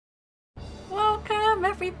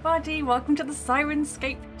Welcome everybody, welcome to the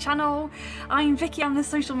Syrinscape channel. I'm Vicky, I'm the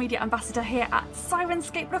social media ambassador here at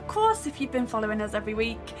Syrinscape, but of course if you've been following us every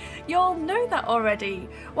week, you'll know that already.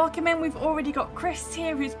 Welcome in, we've already got Chris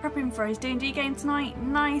here who's prepping for his D&D game tonight.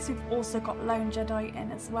 Nice, we've also got Lone Jedi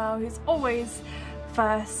in as well, who's always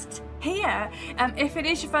first here. If it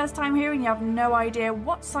is your first time here and you have no idea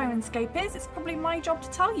what Syrinscape is, it's probably my job to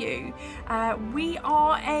tell you. We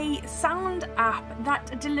are a sound app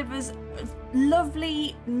that delivers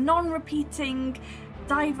lovely, non-repeating,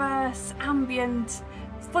 diverse, ambient,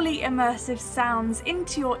 fully immersive sounds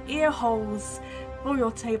into your ear holes for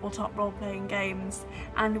your tabletop role-playing games,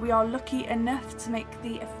 and we are lucky enough to make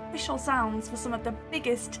the official sounds for some of the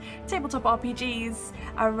biggest tabletop RPGs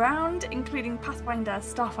around, including Pathfinder,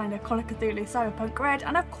 Starfinder, Call of Cthulhu, Cyberpunk Red,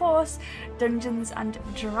 and of course Dungeons and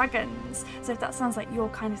Dragons. So if that sounds like your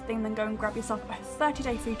kind of thing, then go and grab yourself a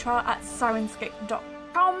 30-day free trial at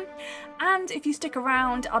Syrinscape.com. And if you stick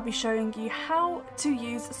around, I'll be showing you how to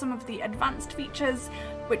use some of the advanced features,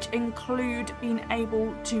 which include being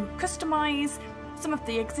able to customize some of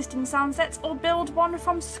the existing sound sets or build one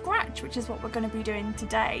from scratch, which is what we're going to be doing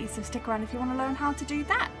today. So stick around if you want to learn how to do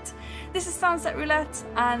that. This is SoundSet Roulette,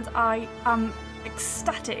 and I am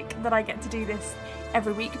ecstatic that I get to do this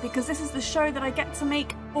every week because this is the show that I get to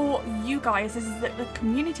make for you guys. This is the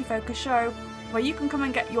community focused show where you can come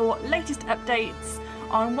and get your latest updates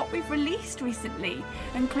on what we've released recently,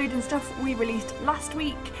 including stuff we released last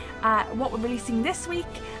week, what we're releasing this week,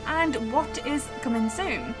 and what is coming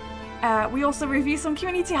soon. We also review some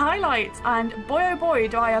community highlights, and boy oh boy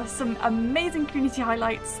do I have some amazing community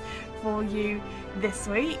highlights for you this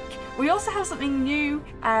week. We also have something new,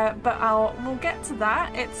 but we'll get to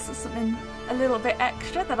that. It's something a little bit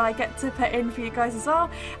extra that I get to put in for you guys as well.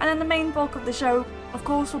 And then the main bulk of the show, of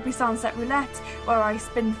course, will be SoundSet Roulette, where I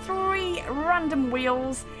spin 3 random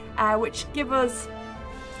wheels, which give us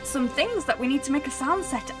some things that we need to make a sound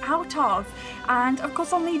set out of. And of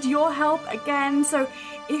course I'll need your help again, so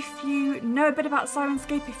if you know a bit about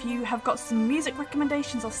Syrinscape, if you have got some music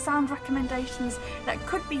recommendations or sound recommendations that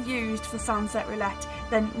could be used for SoundSet Roulette,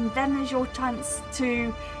 then is your chance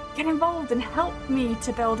to get involved and help me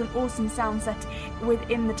to build an awesome sound set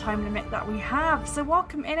within the time limit that we have. So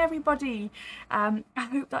welcome in everybody. I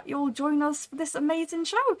hope that you'll join us for this amazing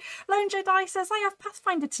show. Lone Jedi says, I have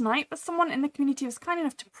Pathfinder tonight, but someone in the community was kind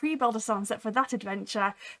enough to pre-build a sound set for that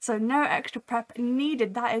adventure, so no extra prep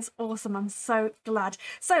needed. That is awesome. I'm so glad.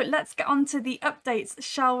 So let's get on to the updates,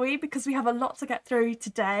 shall we? Because we have a lot to get through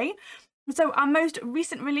today. So our most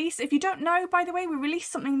recent release, if you don't know, by the way, we release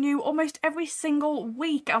something new almost every single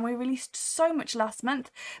week, and we released so much last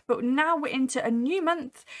month, but now we're into a new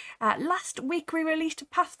month. Last week we released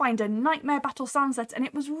Pathfinder Nightmare Battle Soundset, and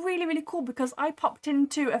it was really, really cool because I popped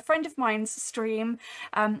into a friend of mine's stream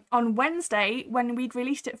on Wednesday when we'd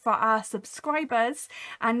released it for our subscribers,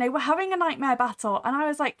 and they were having a nightmare battle, and I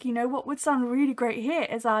was like, you know what would sound really great here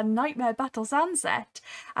is our Nightmare Battle Soundset,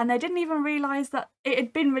 and they didn't even realise that it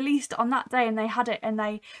had been released on that day, and they had it and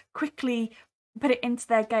they quickly put it into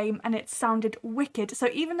their game, and it sounded wicked. So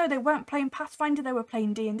even though they weren't playing Pathfinder, they were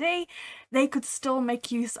playing D&D, they could still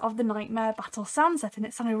make use of the Nightmare Battle soundset, and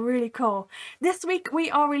it sounded really cool. This week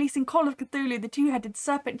we are releasing Call of Cthulhu, the Two-Headed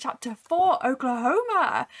Serpent Chapter 4,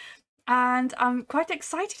 Oklahoma. And I'm quite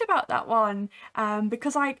excited about that one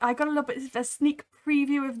because I got a little bit of a sneak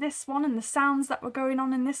preview of this one and the sounds that were going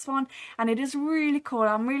on in this one, and it is really cool.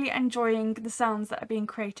 I'm really enjoying the sounds that are being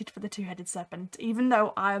created for the Two-Headed Serpent, even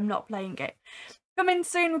though I am not playing it. Coming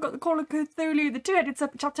soon, we've got the Call of Cthulhu, the Two-Headed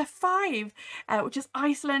Serpent Chapter 5, which is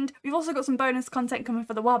Iceland. We've also got some bonus content coming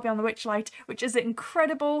for the Wild Beyond the Witchlight, which is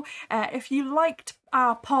incredible. If you liked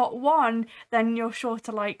our part 1, then you're sure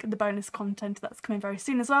to like the bonus content that's coming very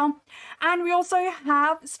soon as well. And we also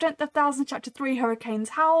have Strength of Thousands Chapter 3, Hurricanes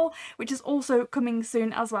Howl, which is also coming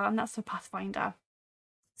soon as well, and that's for Pathfinder.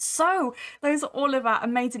 So those are all of our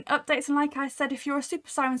amazing updates, and like I said, if you're a Super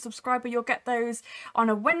Siren subscriber, you'll get those on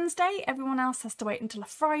a Wednesday. Everyone else has to wait until a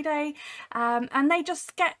Friday, and they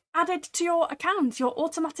just get added to your account. You'll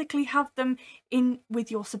automatically have them in with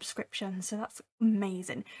your subscription, so that's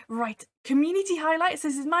amazing. Right, community highlights.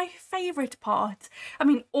 This is my favourite part. I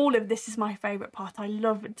mean, all of this is my favourite part. I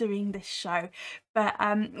love doing this show, but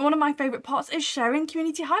one of my favourite parts is sharing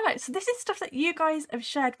community highlights. So this is stuff that you guys have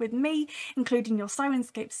shared with me, including your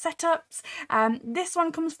Syrinscape setups. This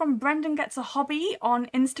one comes from Brendan Gets a Hobby on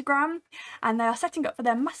Instagram, and they are setting up for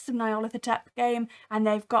their massive Nyarlathotep game, and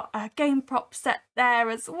they've got a game prop set there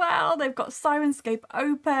as well. They've got Syrinscape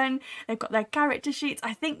open, they've got their character sheets.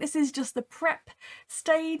 I think this is just the prep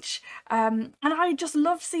stage, and I just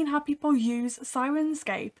love seeing how people use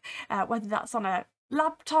Syrinscape, whether that's on a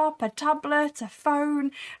laptop, a tablet, a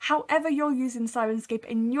phone, however you're using Syrinscape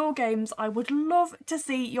in your games. I would love to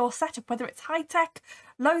see your setup, whether it's high-tech,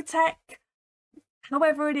 low-tech,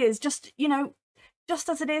 however it is, just, you know, just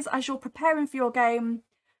as it is, as you're preparing for your game,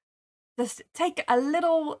 just take a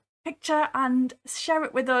little picture and share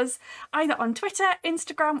it with us, either on Twitter,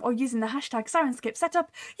 Instagram, or using the hashtag Syrinscape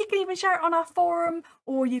setup. You can even share it on our forum,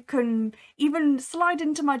 or you can even slide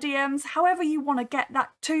into my DMs, however you want to get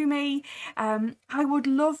that to me. I would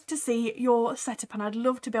love to see your setup, and I'd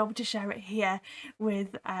love to be able to share it here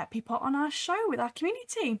with people on our show, with our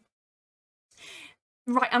community.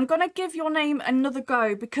 Right, I'm going to give your name another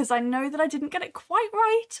go because I know that I didn't get it quite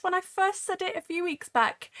right when I first said it a few weeks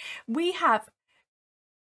back. We have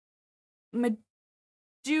Meduolis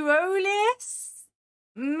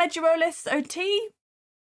OT.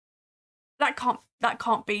 That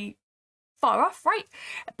can't be far off, right?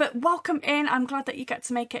 But welcome in. I'm glad that you get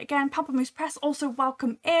to make it again. Pamplemousse Press, also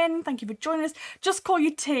welcome in. Thank you for joining us. Just call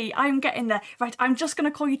you T. I'm getting there. Right, I'm just going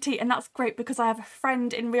to call you T, and that's great because I have a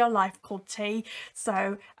friend in real life called T.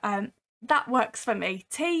 So that works for me.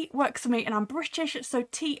 T works for me, and I'm British, so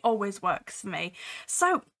T always works for me.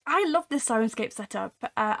 So I love this Syrinscape setup.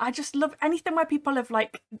 I just love anything where people have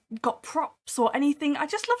like got props or anything. I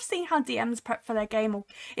just love seeing how DMs prep for their game, or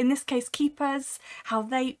in this case keepers, how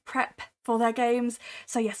they prep for their games.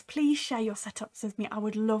 So yes, please share your setups with me. I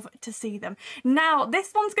would love to see them. Now,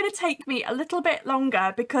 this one's going to take me a little bit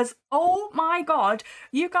longer because, oh my god,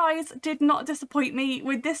 you guys did not disappoint me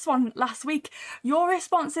with this one last week. Your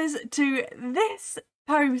responses to this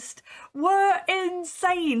post were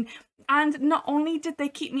insane, and not only did they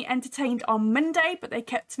keep me entertained on Monday, but they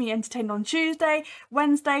kept me entertained on Tuesday,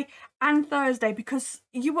 Wednesday and Thursday, because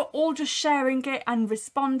you were all just sharing it and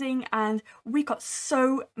responding, and we got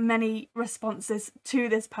so many responses to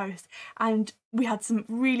this post, and we had some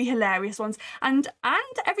really hilarious ones, and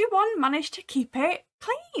everyone managed to keep it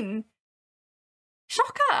clean.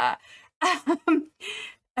 Shocker.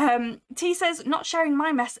 T says, not sharing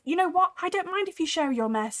my mess. You know what? I don't mind if you share your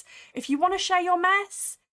mess. If you want to share your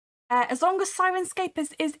mess, as long as Syrinscape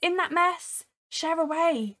is in that mess, share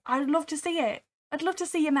away. I'd love to see it. I'd love to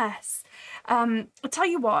see your mess. I'll tell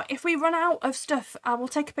you what, if we run out of stuff, I will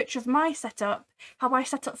take a picture of my setup, how I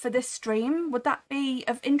set up for this stream. Would that be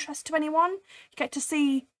of interest to anyone? You get to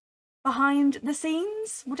see behind the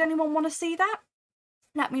scenes. Would anyone want to see that?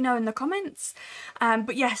 Let me know in the comments.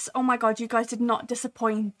 But yes, oh my god, you guys did not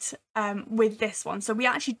disappoint with this one. So we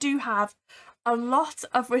actually do have a lot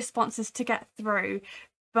of responses to get through,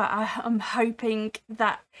 but I'm hoping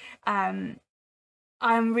that I'm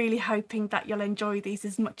really hoping that you'll enjoy these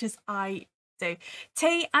as much as I do.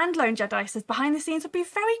 T and Lone Jedi says behind the scenes would be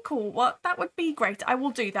very cool. Well, that would be great. I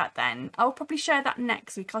will do that then. I'll probably share that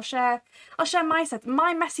next week. I'll share my set,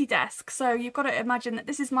 my messy desk. So you've got to imagine that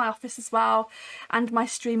this is my office as well, and my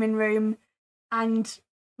streaming room, and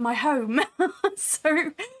my home.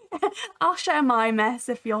 So I'll share my mess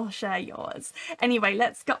if you'll share yours. Anyway,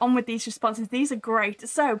 let's get on with these responses. These are great.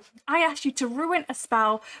 So I asked you to ruin a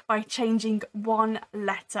spell by changing one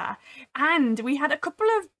letter, and we had a couple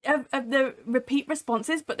of the repeat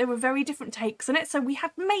responses, but they were very different takes on it. So we had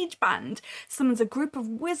Mage Band summons a group of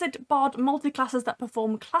wizard bard multiclassers that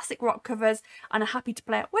perform classic rock covers and are happy to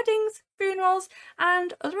play at weddings, funerals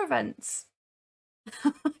and other events.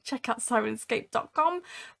 Check out Syrinscape.com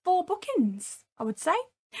for bookings, I would say.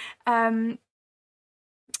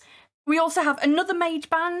 We also have another mage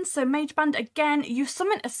band. So Mage Band, again, you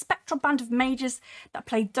summon a spectral band of mages that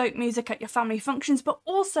play dope music at your family functions, but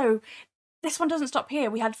also this one doesn't stop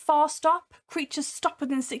here. We had Far Stop. Creatures stop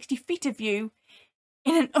within 60 feet of you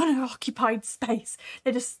in an unoccupied space.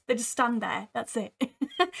 They just stand there. That's it.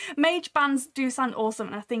 Mage bands do sound awesome,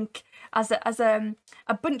 and I think as a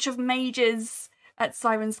bunch of mages at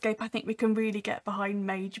Syrinscape, I think we can really get behind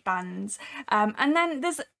mage bands. And then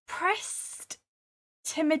there's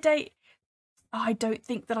Prestitimidate. Oh, I don't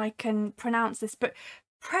think that I can pronounce this, but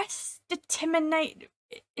Prestitimidate.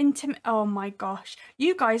 Oh my gosh.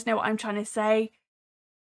 You guys know what I'm trying to say.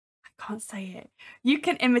 I can't say it. You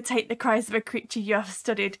can imitate the cries of a creature you have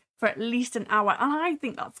studied for at least an hour, and I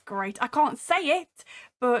think that's great. I can't say it,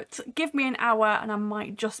 but give me an hour and I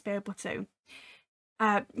might just be able to.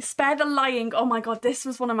 Spare the lying. Oh my god, this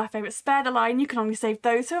was one of my favourites. Spare the lying. You can only save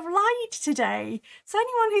those who have lied today. So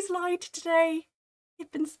anyone who's lied today,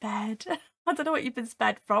 you've been spared. I don't know what you've been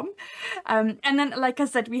spared from. And then, like I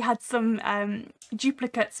said, we had some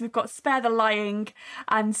duplicates. We've got Spare the Lying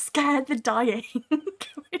and Scare the Dying,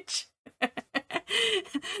 which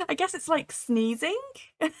I guess it's like sneezing.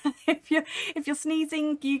 if you're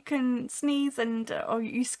sneezing, you can sneeze and or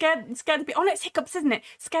you scare the people. Oh no, it's hiccups, isn't it?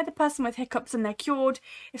 Scare the person with hiccups and they're cured.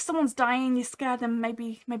 If someone's dying, you scare them.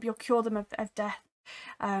 Maybe you'll cure them of death.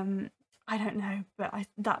 I don't know, but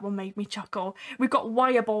that one made me chuckle. We've got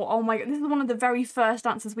Wireball. Oh my god, this is one of the very first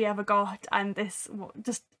answers we ever got, and this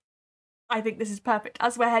just. I think this is perfect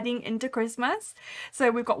as we're heading into Christmas.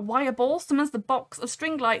 So we've got Wireball summons the box of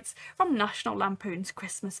string lights from National Lampoon's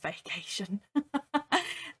Christmas Vacation.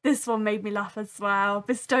 This one made me laugh as well.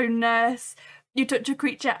 Bestow Nurse. You touch a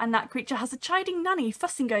creature and that creature has a chiding nanny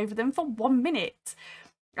fussing over them for 1 minute.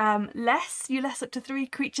 You less up to 3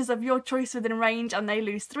 creatures of your choice within range and they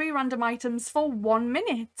lose 3 random items for 1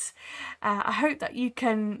 minute. I hope that you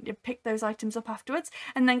can pick those items up afterwards.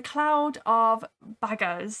 And then Cloud of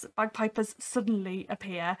Bagpipers suddenly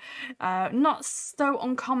appear. Not so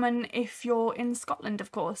uncommon if you're in Scotland,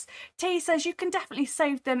 of course. T says you can definitely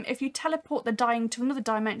save them if you teleport the dying to another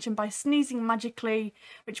dimension by sneezing magically,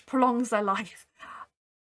 which prolongs their life.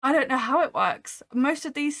 I don't know how it works. Most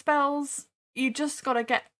of these spells, you just gotta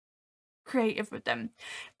get creative with them.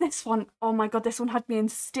 This one, oh my god, this one had me in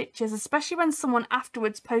stitches, especially when someone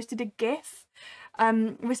afterwards posted a GIF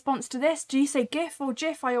response to this. Do you say GIF or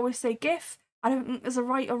GIF? I always say GIF. I don't think there's a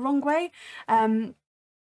right or wrong way.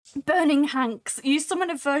 Burning Hanks. You summon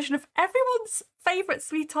a version of everyone's favourite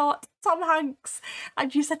sweetheart, Tom Hanks,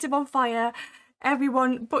 and you set him on fire.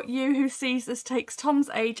 Everyone but you who sees this takes Tom's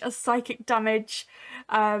age as psychic damage.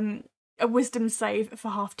 A wisdom save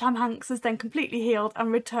for half. Tom Hanks is then completely healed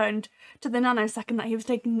and returned to the nanosecond that he was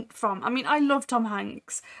taken from. I mean, I love Tom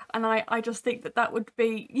Hanks, and I just think that would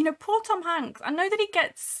be, you know, poor Tom Hanks. I know that he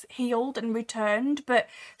gets healed and returned, but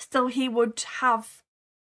still he would have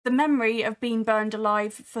the memory of being burned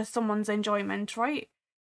alive for someone's enjoyment, right?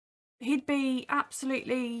 He'd be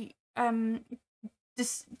absolutely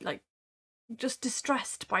just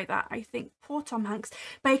distressed by that, I think. Poor Tom Hanks.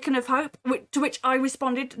 Bacon of Hope, to which I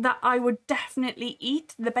responded that I would definitely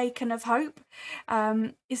eat the Bacon of Hope.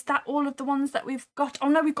 Is that all of the ones that we've got? Oh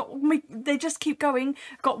no, they just keep going.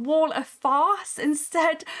 We've got Wall of Farce.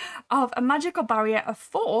 Instead of a magical barrier of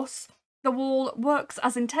force, the wall works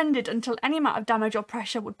as intended until any amount of damage or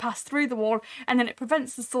pressure would pass through the wall, and then it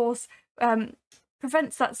prevents that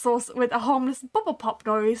source with a harmless bubble pop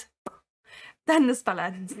noise. Then the spell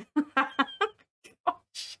ends.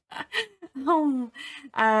 Gosh. Oh.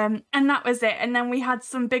 And that was it. And then we had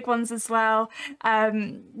some big ones as well.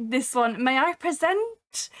 This one, may I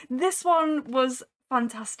present? This one was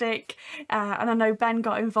fantastic. And I know Ben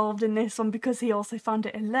got involved in this one because he also found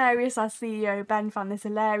it hilarious. Our CEO, Ben, found this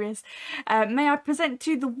hilarious. May I present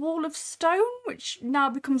to you the Wall of Stone, which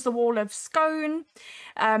now becomes the Wall of Scone.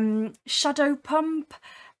 Shadow Pump.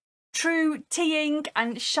 True Teeing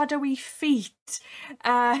and Shadowy Feet.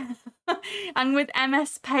 And with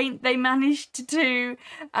MS Paint they managed to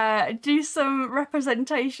do some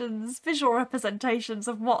representations, visual representations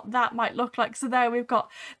of what that might look like. So there we've got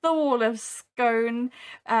the Wall of Scone,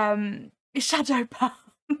 Shadow Pump,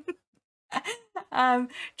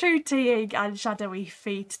 True Teeing and Shadowy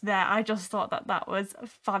Feet there. I just thought that was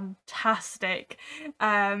fantastic.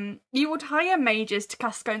 You would hire mages to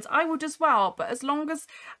cast scones. I would as well, but as long as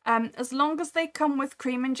they come with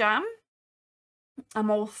cream and jam, I'm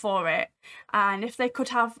all for it. And if they could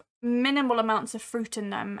have minimal amounts of fruit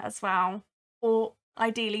in them as well, or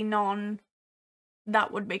ideally none,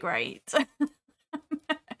 that would be great.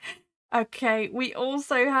 Okay, we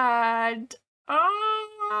also had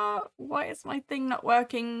why is my thing not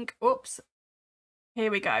working? Oops. Here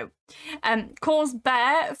we go. Cause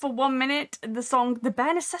Bear for 1 minute. The song The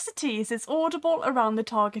Bare Necessities is audible around the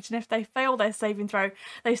target, and if they fail their saving throw,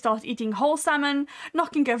 they start eating whole salmon,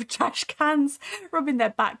 knocking over trash cans, rubbing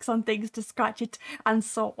their backs on things to scratch it, and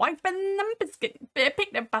wiping them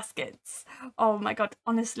picnic baskets. Oh my god,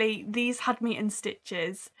 honestly, these had me in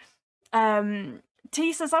stitches.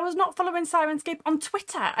 T says, I was not following Syrinscape on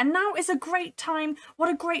Twitter, and now is a great time. What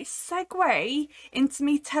a great segue into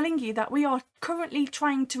me telling you that we are currently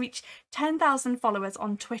trying to reach 10,000 followers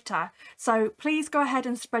on Twitter. So please go ahead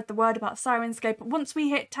and spread the word about Syrinscape. Once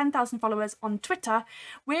we hit 10,000 followers on Twitter,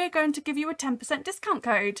 we're going to give you a 10% discount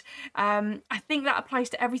code. I think that applies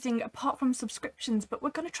to everything apart from subscriptions, but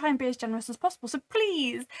we're going to try and be as generous as possible. So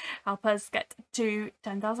please help us get to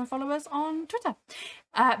 10,000 followers on Twitter.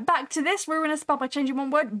 Back to this, ruin a spell by changing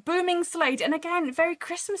one word. Booming Slade, and again, very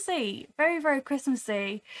Christmassy, very, very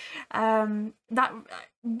Christmassy.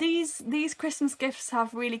 These Christmas gifts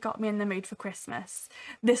have really got me in the mood for Christmas.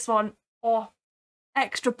 This one,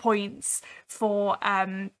 extra points for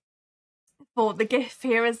for the GIF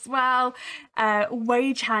here as well.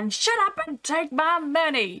 Wage hand, shut up and take my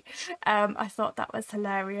money. I thought that was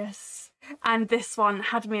hilarious. And this one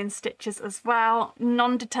had me in stitches as well.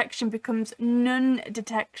 Non-detection becomes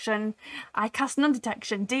non-detection. I cast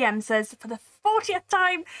non-detection. DM says, for the 40th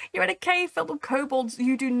time, you're in a cave filled with kobolds.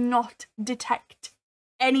 You do not detect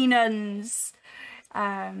any nuns.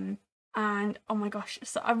 And oh my gosh,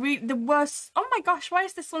 so I read the worst. Oh my gosh, why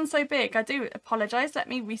is this one so big? I do apologise. Let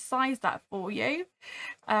me resize that for you.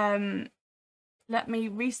 Let me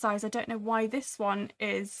resize. I don't know why this one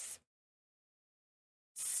is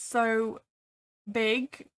so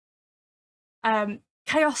big.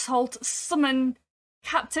 Chaos Holt summon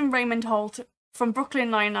Captain Raymond Holt from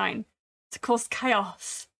Brooklyn Nine-Nine to cause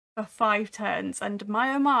chaos for 5 turns. And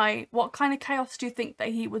my oh my, what kind of chaos do you think that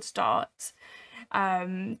he would start?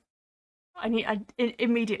 I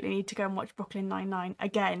immediately need to go and watch Brooklyn Nine-Nine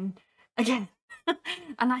again.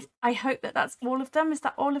 And I hope that that's all of them. Is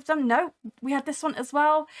that all of them? No, we had this one as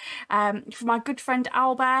well, from my good friend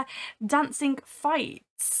Owlbear, Dancing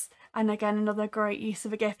Fights. And again, another great use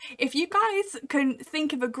of a GIF. If you guys can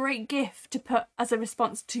think of a great GIF to put as a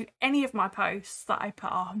response to any of my posts that I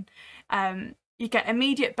put on, you get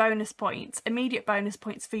immediate bonus points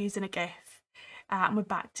for using a GIF. And we're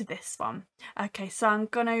back to this one. Okay, so I'm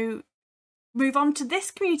going to move on to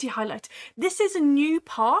this community highlight. This is a new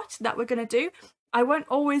part that we're going to do. I won't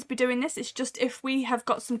always be doing this. It's just if we have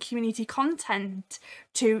got some community content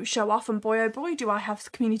to show off, and boy oh boy do I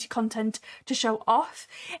have community content to show off.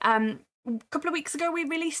 A couple of weeks ago we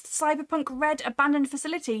released Cyberpunk Red Abandoned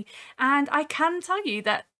Facility, and I can tell you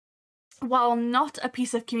that while not a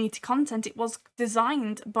piece of community content, it was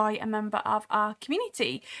designed by a member of our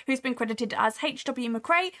community who's been credited as HW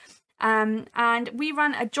McRae. And we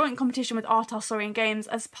ran a joint competition with Syrinscape Games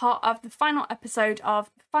as part of the final episode of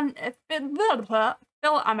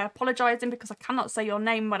Phil, I'm apologising because I cannot say your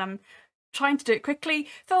name when I'm trying to do it quickly.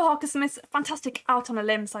 Phil Hawkersmith's fantastic Out on a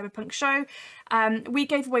Limb Cyberpunk show. We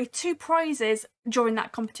gave away 2 prizes during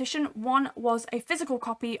that competition. One was a physical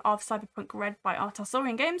copy of Cyberpunk Red by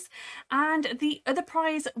Syrinscape Games, and the other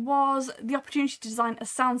prize was the opportunity to design a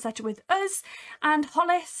sound set with us. And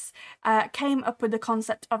Hollis came up with the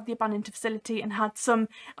concept of the abandoned facility and had some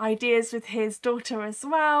ideas with his daughter as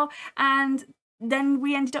well. And then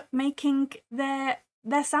we ended up making their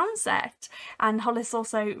sound set, and Hollis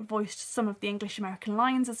also voiced some of the English American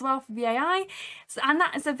lines as well for the AI, and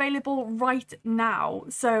that is available right now.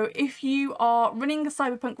 So if you are running a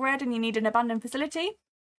Cyberpunk Red and you need an abandoned facility,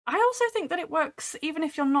 I also think that it works even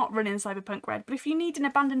if you're not running Cyberpunk Red, but if you need an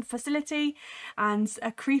abandoned facility and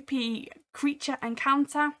a creepy creature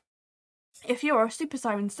encounter, if you're a Super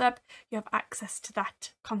Siren sub, you have access to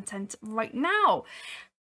that content right now.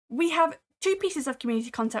 We have 2 pieces of community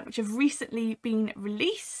content which have recently been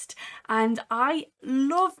released, and I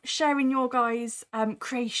love sharing your guys'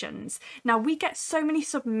 creations. Now, we get so many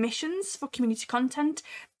submissions for community content.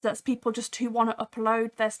 That's people just who want to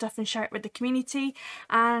upload their stuff and share it with the community,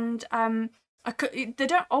 and they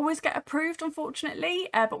don't always get approved, unfortunately,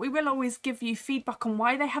 but we will always give you feedback on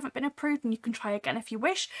why they haven't been approved, and you can try again if you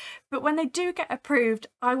wish. But when they do get approved,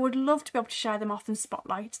 I would love to be able to share them off and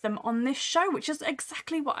spotlight them on this show, which is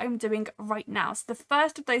exactly what I'm doing right now. So the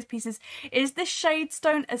first of those pieces is the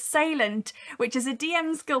Shadestone Assailant, which is a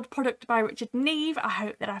DM's Guild product by Richard Neve. I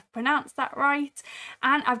hope that I've pronounced that right.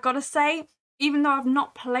 And I've got to say, even though I've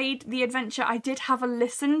not played the adventure, I did have a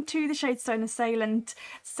listen to the Shadestone Assailant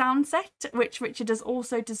sound set, which Richard has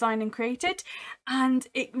also designed and created, and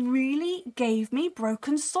it really gave me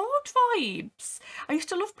Broken Sword vibes. I used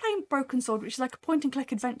to love playing Broken Sword, which is like a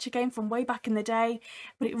point-and-click adventure game from way back in the day,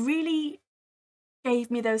 but it really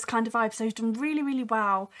gave me those kind of vibes, so he's done really, really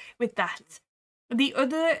well with that. The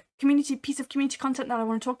other piece of community content that I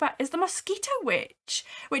want to talk about is the Mosquito Witch,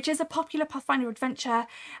 which is a popular Pathfinder adventure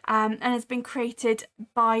and has been created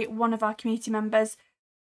by one of our community members.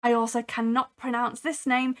 I also cannot pronounce this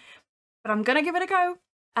name, but I'm going to give it a go.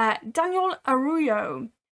 Daniel Arroyo.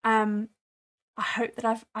 I hope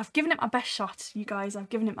that I've given it my best shot, you guys. I've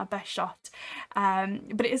given it my best shot.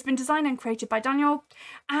 But it has been designed and created by Daniel,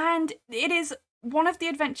 and it is one of the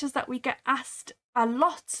adventures that we get asked a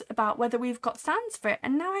lot about whether we've got sounds for it,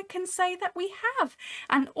 and now I can say that we have.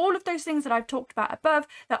 And all of those things that I've talked about above,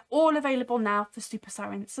 they're all available now for Super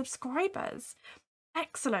Siren subscribers.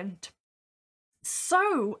 Excellent.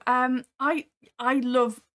 So I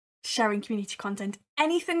love sharing community content.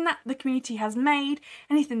 Anything that the community has made,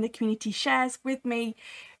 anything the community shares with me,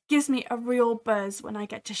 gives me a real buzz when I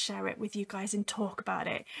get to share it with you guys and talk about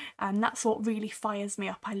it. That's what really fires me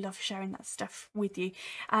up. I love sharing that stuff with you.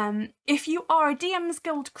 If you are a DMs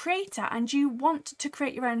Guild creator and you want to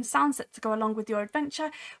create your own sound set to go along with your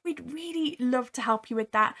adventure, we'd really love to help you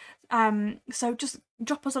with that. So just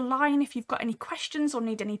drop us a line if you've got any questions or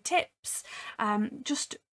need any tips.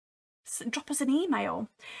 Just drop us an email.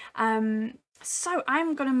 So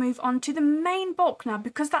I'm going to move on to the main bulk now,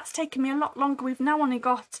 because that's taken me a lot longer. We've now only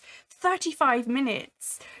got 35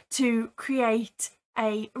 minutes to create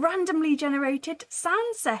a randomly generated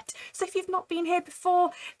sound set. So if you've not been here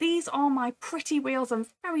before, these are my pretty wheels. I'm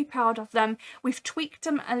very proud of them. We've tweaked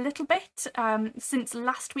them a little bit since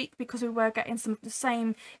last week, because we were getting some of the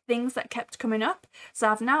same things that kept coming up. So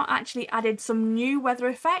I've now actually added some new weather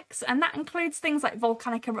effects, and that includes things like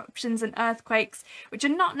volcanic eruptions and earthquakes, which are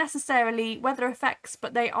not necessarily weather effects,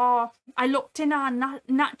 but they are. I looked in our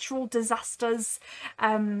natural disasters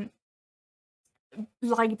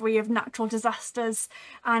library of natural disasters,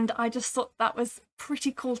 and I just thought that was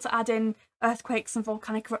pretty cool to add in earthquakes and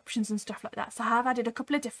volcanic eruptions and stuff like that. So I have added a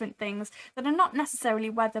couple of different things that are not necessarily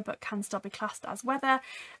weather but can still be classed as weather.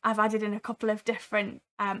 I've added in a couple of different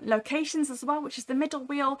locations as well, which is the middle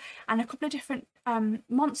wheel, and a couple of different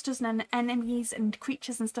monsters and enemies and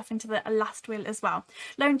creatures and stuff into the last wheel as well.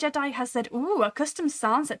 Lone Jedi has said, ooh, a custom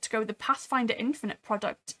sound set to go with the Pathfinder Infinite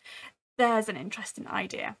product. There's an interesting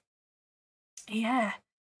idea. Yeah,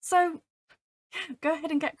 so go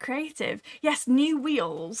ahead and get creative. Yes, new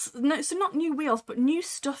wheels. No, so not new wheels, but new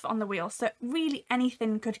stuff on the wheel. So really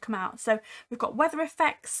anything could come out. So we've got weather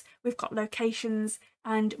effects, we've got locations,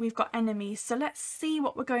 and we've got enemies. So let's see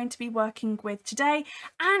what we're going to be working with today.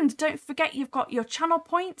 And don't forget, you've got your channel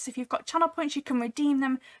points. If you've got channel points, you can redeem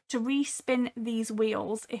them to respin these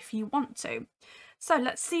wheels if you want to. So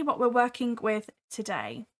let's see what we're working with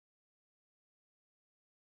today.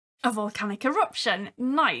 A volcanic eruption.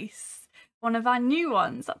 Nice. One of our new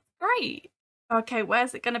ones. That's great. Okay,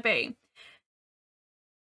 where's it going to be?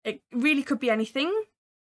 It really could be anything.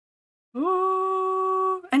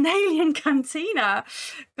 Ooh, an alien cantina.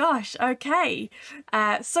 Gosh, okay.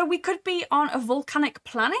 So we could be on a volcanic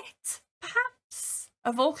planet, perhaps?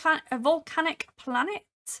 A volcanic planet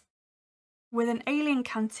with an alien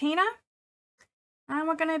cantina. And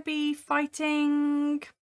we're going to be fighting...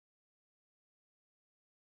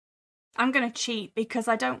 I'm going to cheat because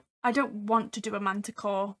I don't want to do a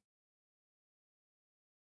manticore.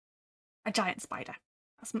 A giant spider.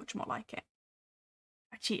 That's much more like it.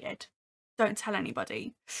 I cheated. Don't tell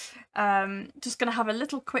anybody. Just going to have a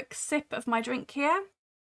little quick sip of my drink here.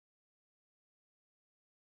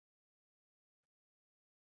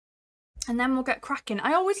 And then we'll get cracking.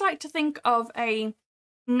 I always like to think of a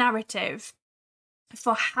narrative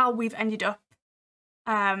for how we've ended up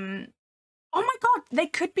oh my god, they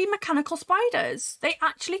could be mechanical spiders. They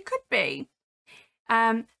actually could be.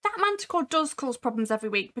 That manticore does cause problems every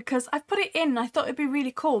week, because I've put it in and I thought it'd be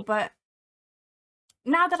really cool, but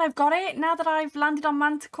now that I've got it, now that I've landed on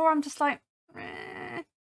manticore, I'm just like, I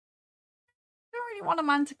don't really want a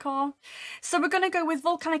manticore. So we're going to go with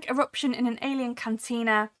volcanic eruption in an alien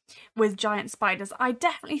cantina with giant spiders. I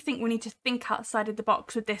definitely think we need to think outside of the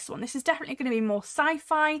box with this one. This is definitely going to be more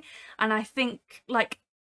sci-fi, and I think like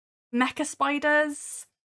mecha spiders,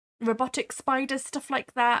 robotic spiders, stuff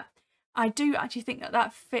like that. I do actually think that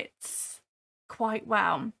that fits quite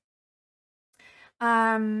well.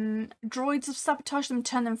 Droids of sabotage them,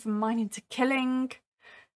 turn them from mining to killing.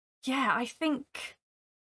 Yeah, I think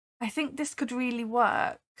this could really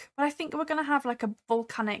work. But I think we're going to have like a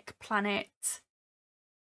volcanic planet.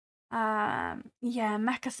 Yeah,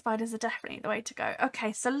 mecha spiders are definitely the way to go.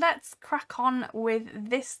 Okay, so let's crack on with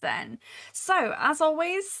this then. So, as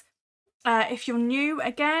always, if you're new,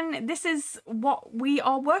 again, this is what we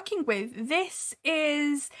are working with. This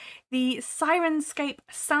is the Syrinscape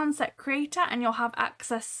sound set creator, and you'll have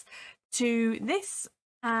access to this.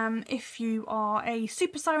 If you are a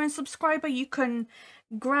Super Syrin subscriber, you can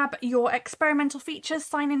grab your experimental features,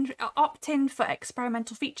 sign in, opt in for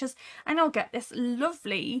experimental features, and you'll get this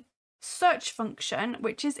lovely search function,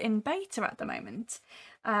 which is in beta at the moment.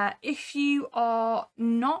 If you are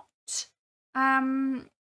not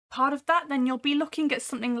part of that, then you'll be looking at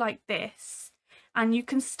something like this, and you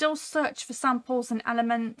can still search for samples and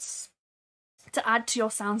elements to add to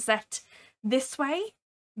your sound set this way,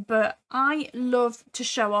 but I love to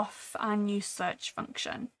show off our new search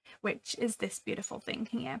function, which is this beautiful thing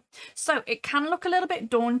here. So it can look a little bit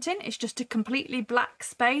daunting. It's just a completely black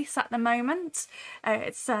space at the moment.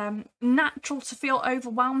 It's natural to feel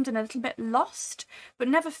overwhelmed and a little bit lost, but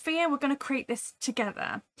never fear, we're going to create this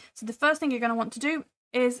together. So the first thing you're going to want to do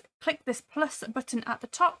is click this plus button at the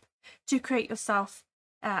top to create yourself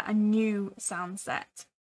a new sound set.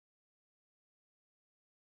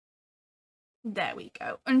 There we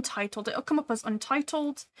go, untitled. It'll come up as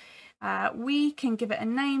untitled. We can give it a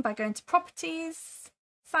name by going to properties,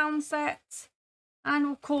 sound set, and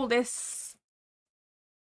we'll call this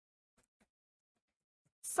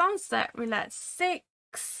SoundSet Roulette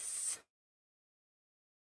 6.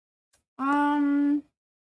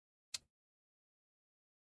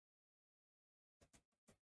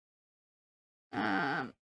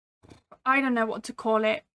 I don't know what to call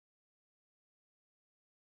it.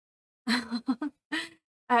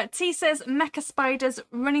 T says mecha spiders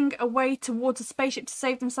running away towards a spaceship to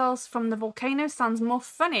save themselves from the volcano sounds more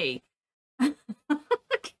funny.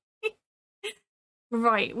 Okay.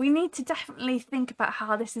 Right, we need to definitely think about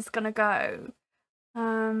how this is gonna go.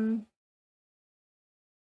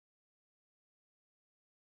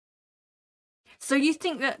 So you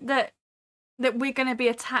think that we're gonna be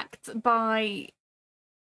attacked by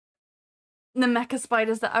the mecha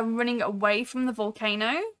spiders that are running away from the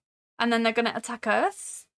volcano, and then they're going to attack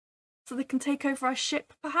us so they can take over our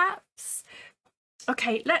ship, perhaps?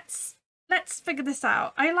 Okay, let's figure this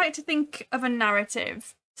out. I like to think of a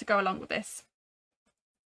narrative to go along with this.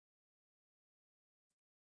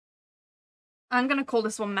 I'm going to call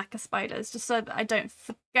this one mecha spiders just so that I don't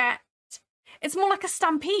forget. It's more like a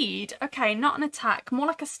stampede. Okay, not an attack, more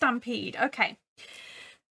like a stampede. Okay.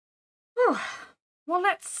 Whew. Well,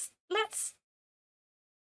 let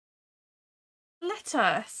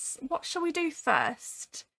us. What shall we do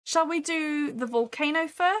first? Shall we do the volcano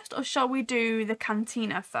first, or shall we do the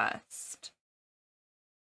cantina first?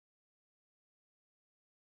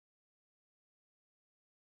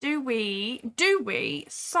 Do we?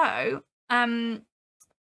 So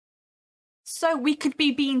we could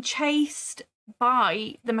be being chased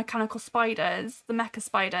by the mechanical spiders, the mecha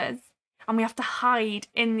spiders, and we have to hide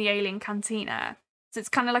in the alien cantina. So it's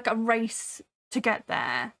kind of like a race to get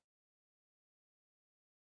there.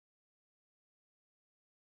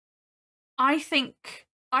 I think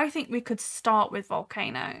we could start with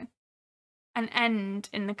volcano and end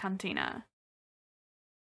in the cantina.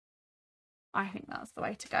 I think that's the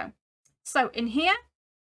way to go. So in here,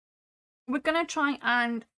 we're going to try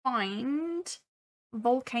and find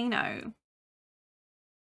volcano.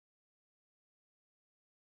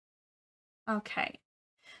 Okay.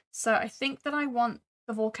 So I think that I want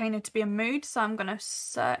the volcano to be a mood, so I'm going to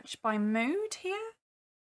search by mood here.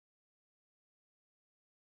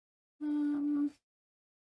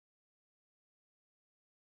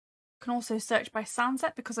 Can also search by sound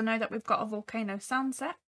set because I know that we've got a volcano sound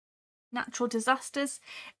set. Natural disasters.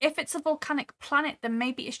 If it's a volcanic planet, then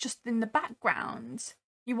maybe it's just in the background.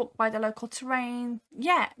 You walk by the local terrain.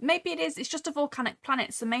 Yeah, maybe it is. It's just a volcanic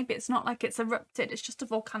planet, so maybe it's not like it's erupted. It's just a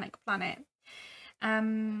volcanic planet.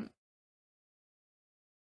 Let's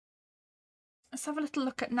have a little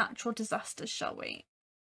look at natural disasters, shall we?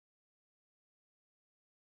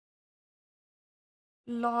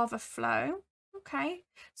 Lava flow. Okay,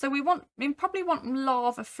 so we probably want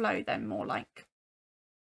lava flow then, more like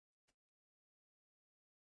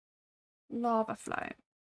lava flow.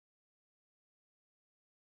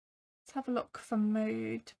 Let's have a look for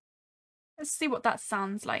mood. Let's see what that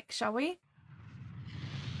sounds like, shall we?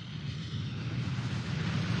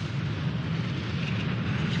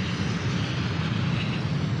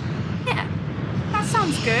 Yeah, that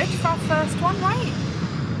sounds good for our first one, right?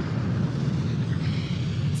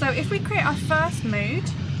 So if we create our first mood,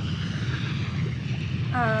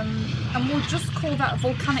 and we'll just call that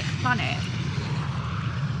volcanic planet.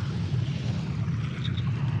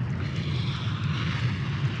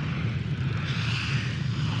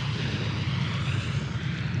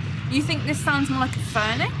 You think this sounds more like a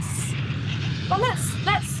furnace? Well,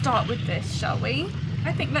 let's start with this, shall we?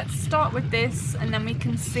 I think let's start with this, and then we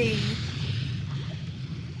can see.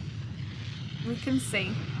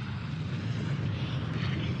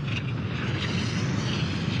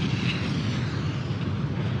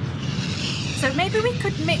 So maybe we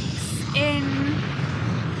could mix in.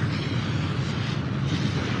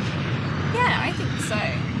 Yeah, I think so.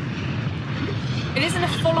 It isn't a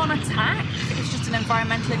full-on attack, it's just an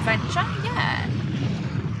environmental adventure. Yeah.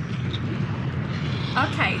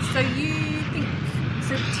 Okay, so you think...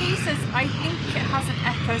 So T says, I think it has an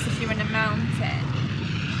echoes if you're in a mountain.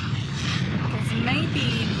 Okay, so maybe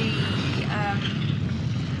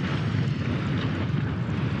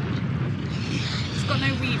it's got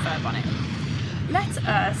no reverb on it. Let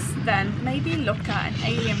us then maybe look at an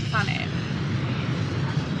alien planet.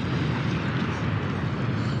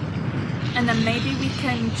 And then maybe we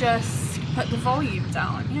can just put the volume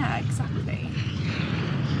down. Yeah, exactly.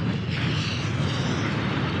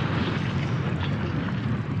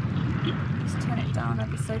 down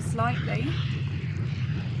ever so slightly.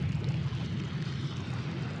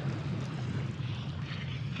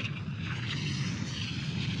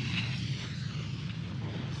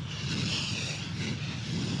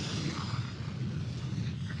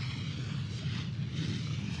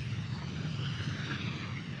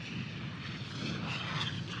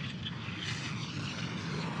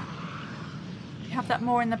 Have that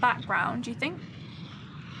more in the background, do you think?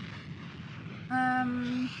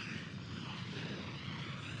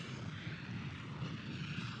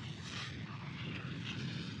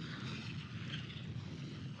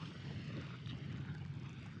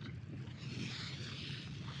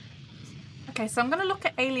 Okay, so I'm going to look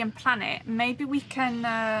at Alien Planet. Maybe we can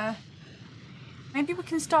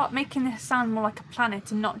start making this sound more like a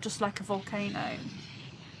planet and not just like a volcano.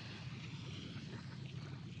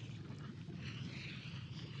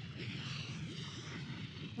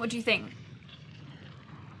 What do you think?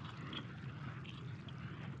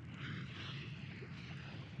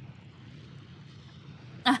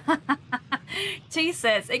 T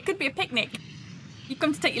says, it could be a picnic. You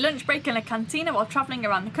come to take your lunch break in a cantina while travelling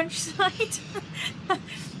around the countryside.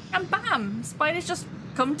 And bam! Spiders just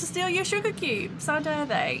come to steal your sugar cubes. How dare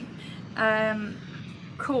they?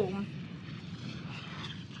 Cool.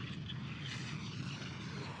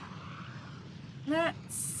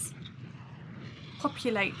 Let's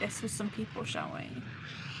populate this with some people, shall we?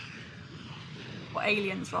 Or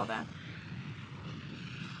aliens, rather.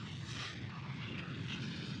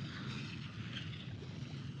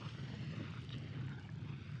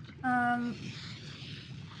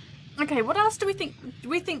 Okay, what else do we think? Do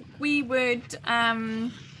we think we would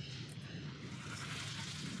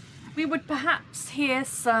perhaps hear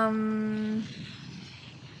some...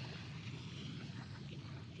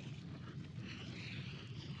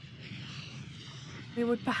 We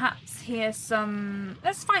would perhaps hear some...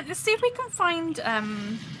 Let's see if we can find...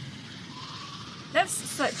 Let's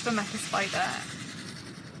search for Mecha Spider.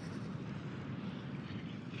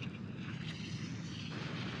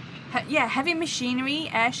 Yeah, heavy machinery,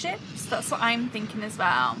 airships. That's what I'm thinking as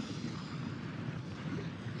well.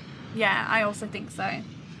 Yeah, I also think so.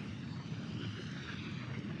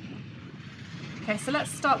 Okay, so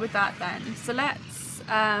let's start with that then. So let's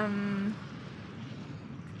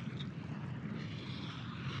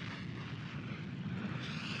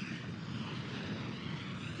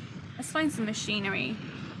find some machinery.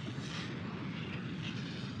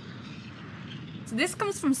 So this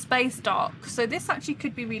comes from Space Dock, so this actually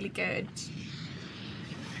could be really good.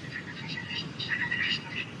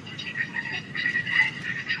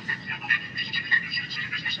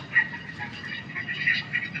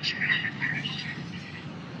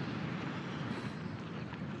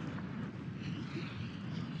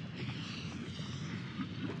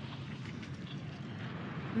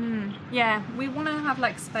 Yeah, we want to have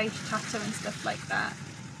like space chatter and stuff like that.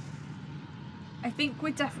 I think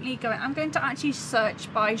we're definitely going... I'm going to actually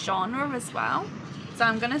search by genre as well. So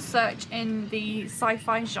I'm going to search in the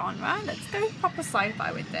sci-fi genre. Let's go proper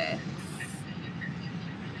sci-fi with this.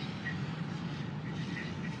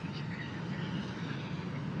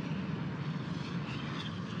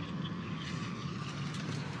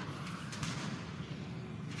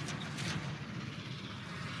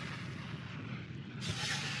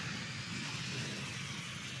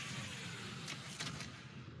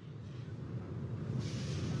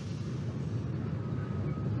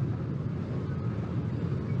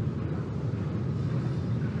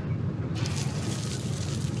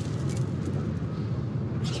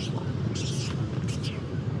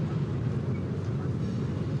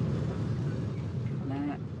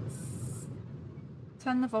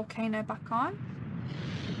 Turn the volcano back on.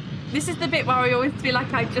 This is the bit where I always feel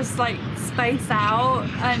like I just like space out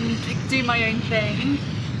and do my own thing.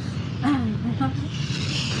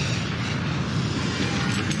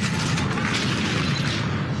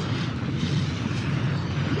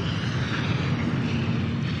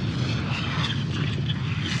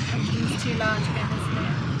 It's too large again, isn't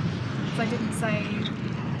it? Because I didn't save.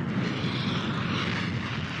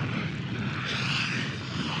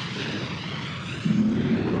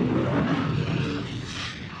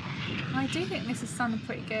 I do think this is sounding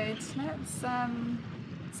pretty good. Let's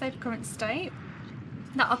save current state.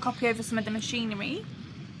 That'll copy over some of the machinery.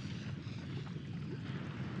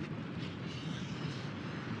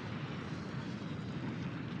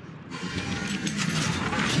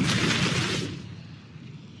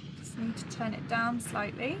 Just need to turn it down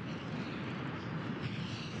slightly.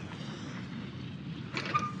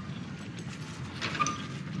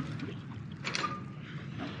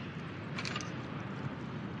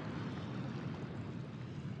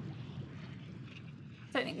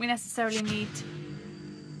 Don't think we necessarily need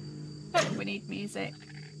don't think we need music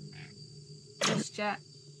just yet.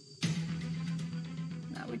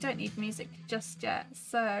 No, we don't need music just yet.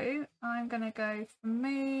 So I'm going to go for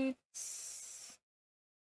moods.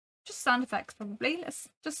 Just sound effects probably. Let's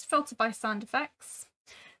just filter by sound effects.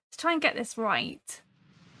 Let's try and get this right.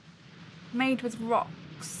 Made with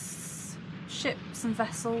rocks, ships and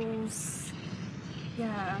vessels.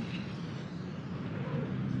 Yeah.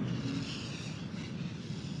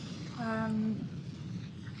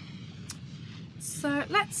 So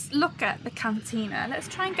let's look at the cantina. Let's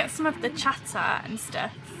try and get some of the chatter and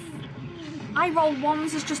stuff.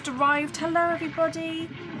 iRoll1s has just arrived. Hello everybody.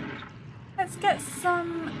 Let's get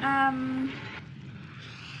some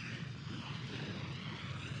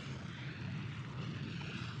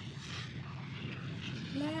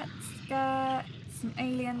let's get some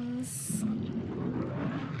aliens.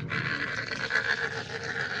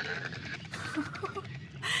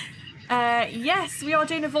 Yes, we are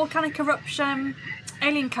doing a volcanic eruption,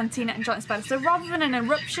 alien cantina and giant spider. So rather than an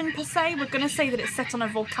eruption per se, we're going to say that it's set on a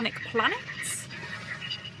volcanic planet.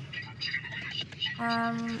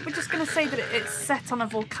 We're just going to say that it's set on a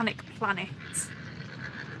volcanic planet.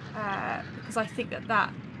 Because I think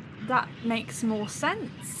that makes more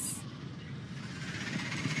sense.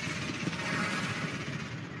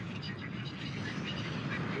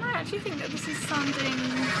 I actually think that this is sounding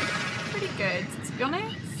pretty good, to be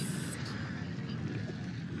honest.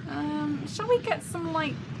 Shall we get some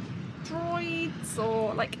like droids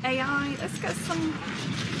or like AI? Let's get some,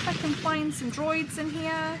 if I can find some droids in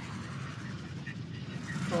here.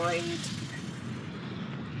 Droid.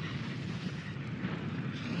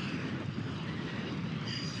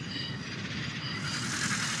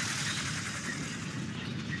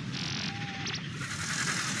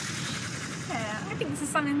 Yeah, I think this is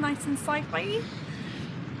sounding nice and sci-fi.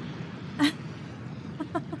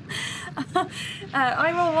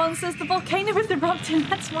 iRoll1 says the volcano is erupting.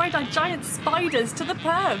 Let's ride our giant spiders to the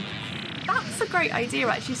pub. That's a great idea,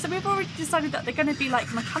 actually. So we've already decided that they're going to be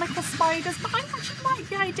like mechanical spiders, but I actually like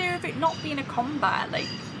the idea of it not being a combat. Like,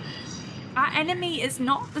 our enemy is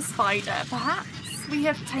not the spider. Perhaps we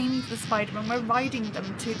have tamed the spider and we're riding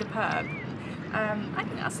them to the pub. I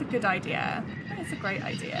think that's a good idea. That's a great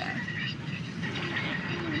idea.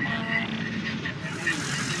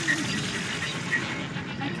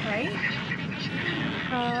 Okay.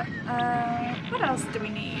 What else do we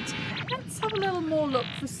need? Let's have a little more look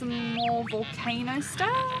for some more volcano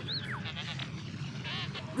stuff.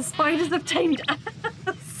 The spiders have tamed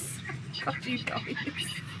us. God, you guys.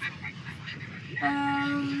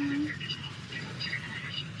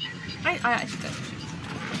 I actually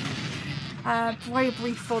don't.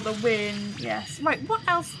 Bravery for the win. Yes. Right. What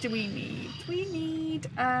else do we need? We need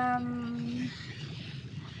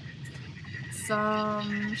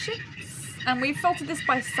some ships. And we've filtered this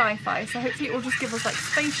by sci-fi, so hopefully it will just give us like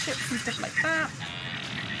spaceships and stuff like that.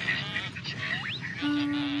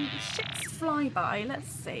 Ships fly by, let's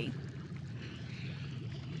see.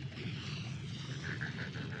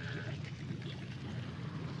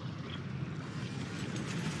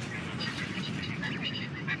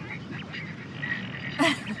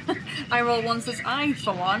 iRoll1 says, I,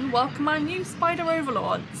 for one, welcome our new spider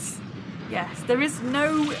overlords. Yes, there is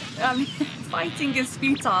no... fighting is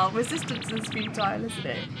futile, resistance is futile, isn't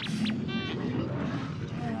it?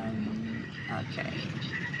 Okay.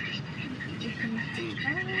 We can do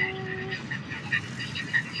that.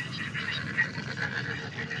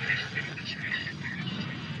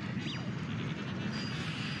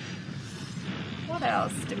 What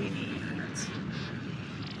else do we need?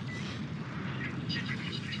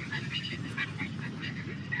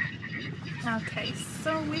 Okay,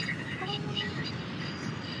 so we've got...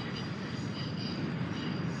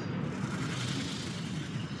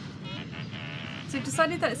 So we've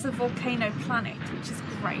decided that it's a volcano planet, which is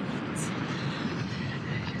great.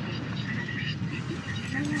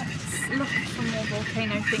 Let's look for more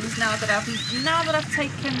volcano things now that I've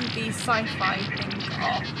taken the sci-fi thing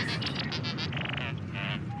off.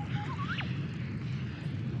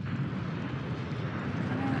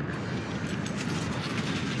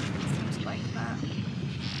 Seems like that.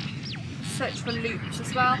 Search for loops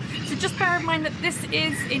as well. So just bear in mind that this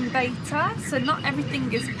is in beta, so not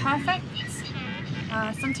everything is perfect.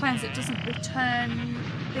 Sometimes it doesn't return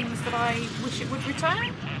things that I wish it would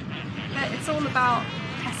return, but it's all about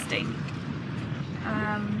testing.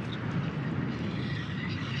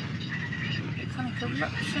 Volcanic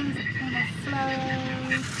eruption, volcano flow.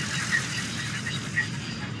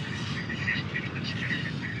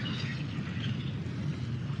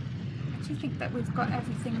 Do you think that we've got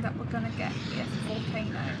everything that we're going to get here for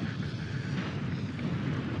volcano?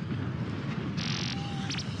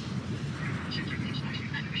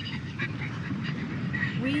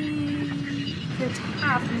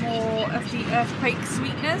 have more of the earthquake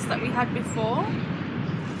sweeteners that we had before.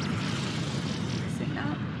 See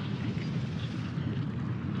that?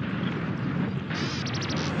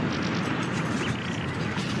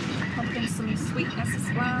 Pump in some sweetness as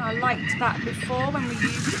well. I liked that before when we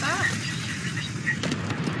used that.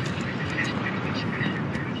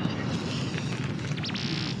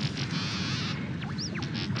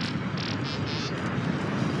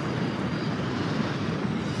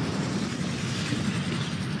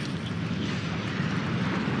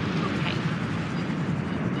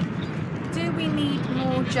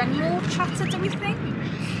 General chatter, do we think?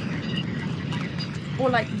 Or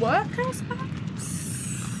like workers,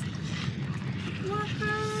 perhaps?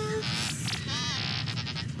 Workers.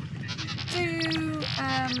 Do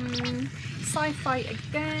sci-fi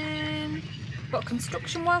again. Got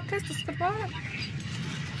construction workers, this could work.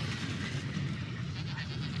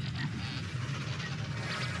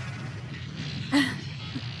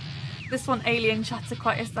 This one, alien chatter,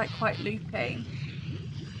 is like quite loopy.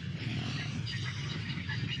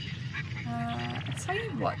 Tell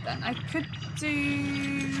you what then, I could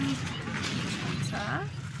do chatter.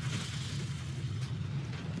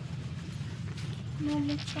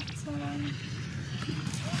 Normal chatter.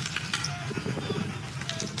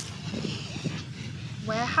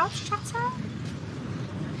 Warehouse chatter?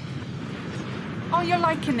 Oh, you're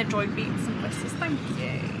liking the droid beats and whistles, thank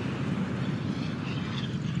you.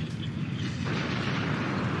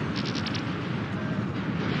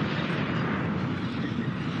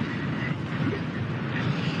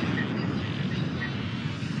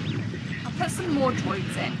 More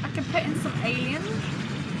droids in. I can put in some alien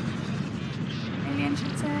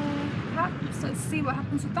chatter. So let's see what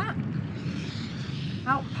happens with that.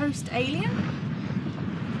 Outpost alien.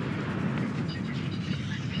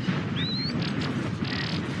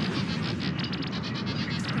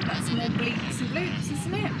 I think that's more bleeps and bloops,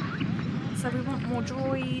 isn't it? So we want more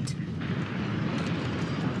droid.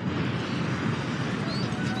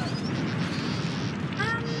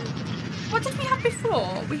 What did we have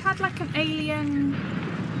before? We had like an alien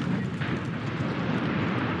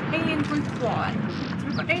group 1. So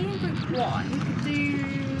we've got alien group 1. We could do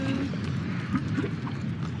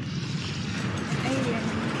alien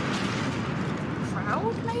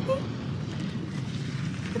crowd maybe?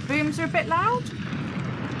 The booms are a bit loud.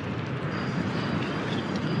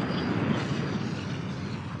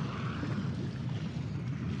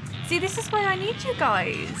 See, this is why I need you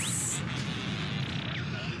guys.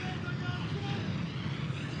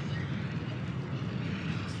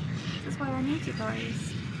 I need you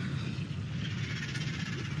guys.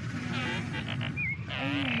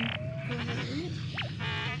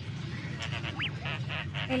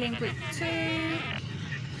 Alien group 2.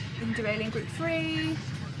 We can do alien group 3.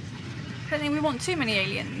 I don't think we want too many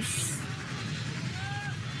aliens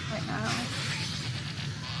right now.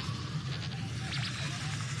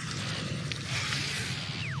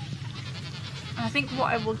 And I think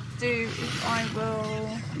what I will do is I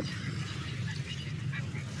will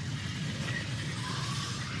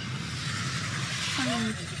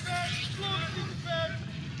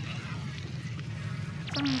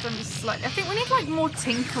slightly. I think we need like more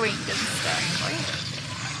tinkering and stuff, right?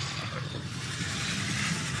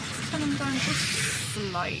 Let's turn them down just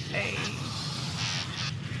slightly.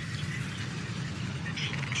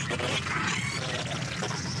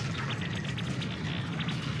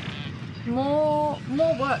 More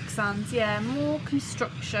work sounds, yeah, more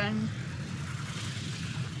construction.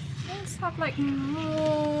 Let's have like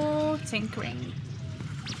more tinkering.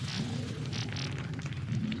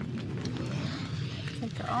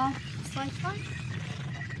 Take it off slightly.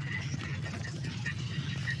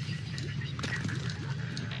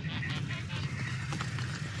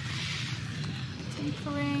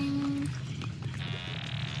 Tinkering.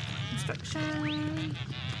 Construction.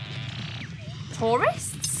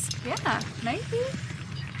 Tourists? Yeah, maybe.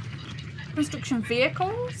 Construction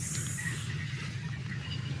vehicles.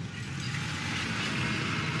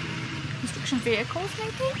 Construction vehicles,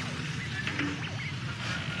 maybe?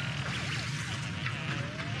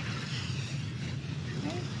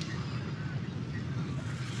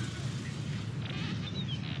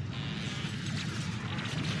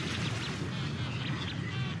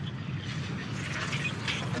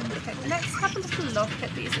 Okay, let's have a little look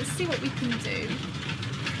at these. Let's see what we can do.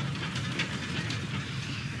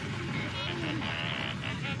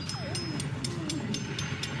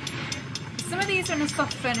 Some of these are in a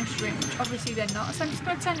soft furnished room, which obviously they're not, so I'm just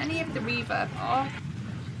going to turn any of the reverb off.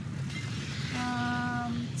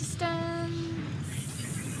 Distance.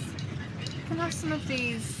 You can have some of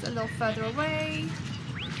these a little further away.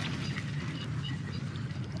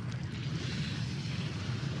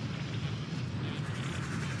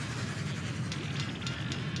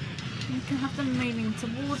 You can have them moving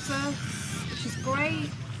towards us, which is great.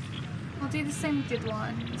 I'll do the same with the other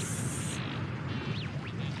ones.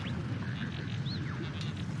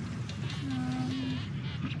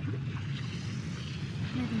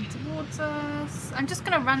 Moving towards us. I'm just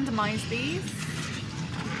going to randomise these.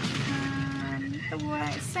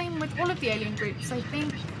 And same with all of the alien groups, I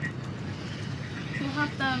think. We'll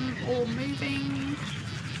have them all moving.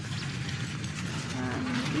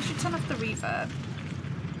 And we should turn off the reverb.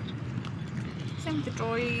 Same with the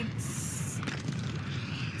droids.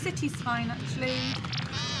 City's fine actually.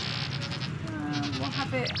 We'll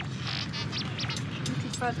have it a little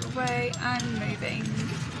further away and moving.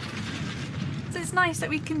 So it's nice that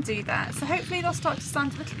we can do that. So hopefully they'll start to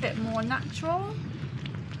sound a little bit more natural.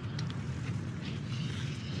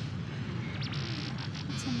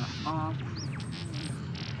 Turn that off.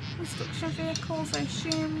 Construction vehicles, I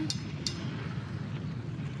assume.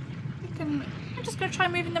 I'm just going to try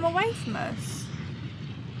moving them away from us.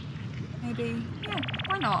 Maybe, yeah,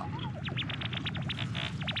 why not?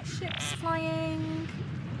 Ships flying.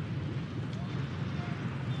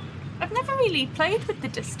 I've never really played with the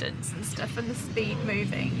distance and stuff and the speed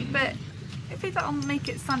moving, but hopefully that'll make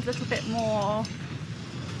it sound a little bit more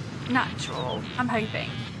natural, I'm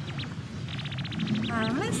hoping.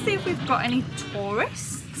 Let's see if we've got any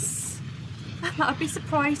tourists. I'd be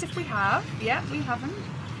surprised if we have. Yeah, we haven't.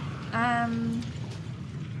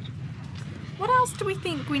 What else do we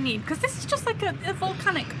think we need? Because this is just like a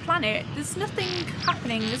volcanic planet. There's nothing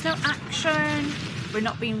happening. There's no action. We're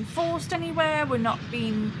not being forced anywhere. We're not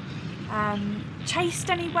being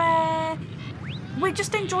chased anywhere. We're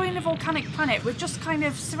just enjoying a volcanic planet. We're just kind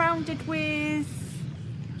of surrounded with,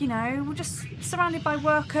 you know, we're just surrounded by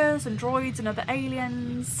workers and droids and other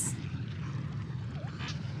aliens.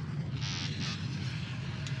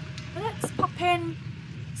 Let's pop in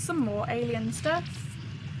some more alien stuff.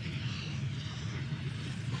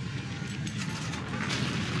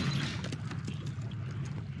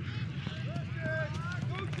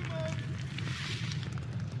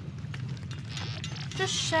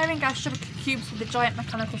 Just sharing our sugar cubes with the giant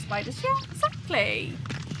mechanical spiders. Yeah, exactly.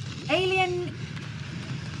 Alien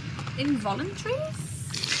involuntaries?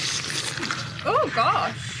 Oh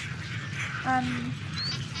gosh.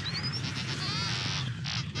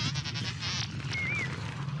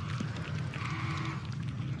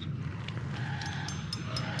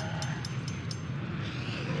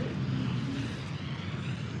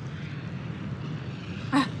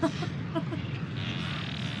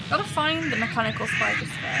 Gotta find the mechanical spiders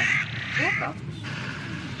there. Oh gosh.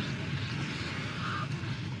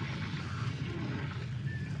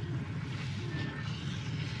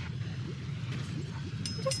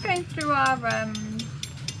 Just going through our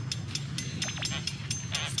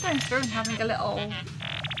just going through and having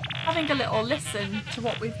a little listen to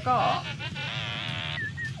what we've got.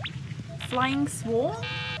 Flying swarm?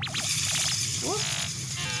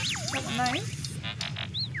 Whoops. That one nice.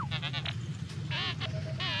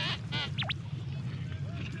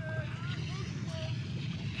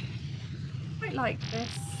 Like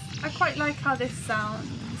this. I quite like how this sounds.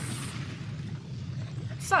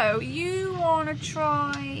 So you want to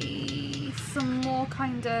try some more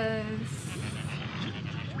kind of,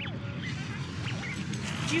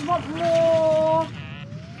 do you want more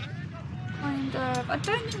kind of, I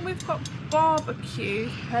don't think we've got barbecue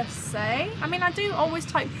per se. I mean, I do always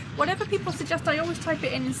type whatever people suggest, I always type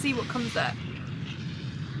it in and see what comes up.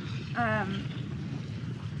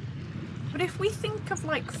 But if we think of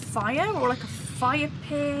like fire or like a fire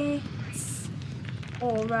pit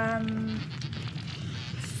or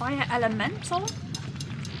fire elemental.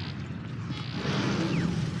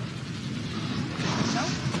 No.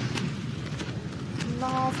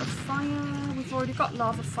 Lava fire. We've already got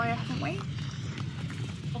lava fire, haven't we?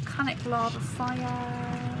 Volcanic lava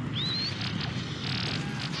fire.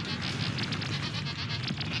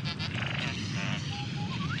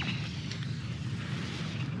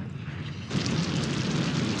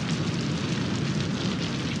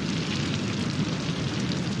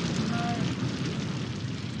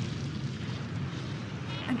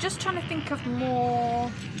 Just trying to think of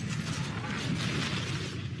more.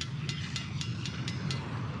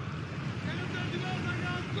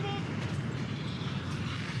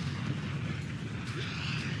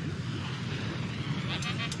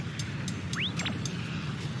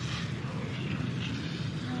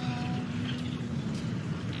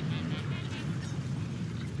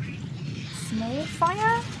 Small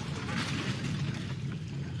fire?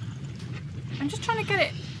 I'm just trying to get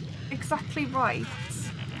it exactly right.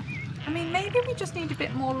 I mean, maybe we just need a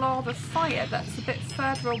bit more lava fire that's a bit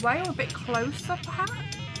further away or a bit closer,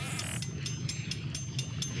 perhaps?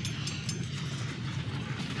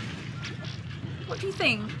 What do you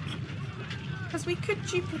think? Because we could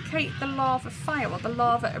duplicate the lava fire or the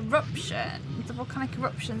lava eruption, the volcanic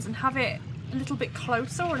eruptions, and have it a little bit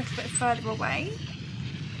closer or a little bit further away.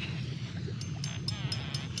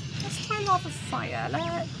 Let's try lava fire.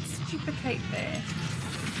 Let's duplicate this.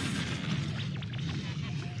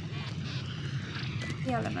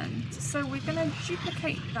 The element. So we're going to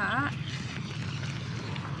duplicate that.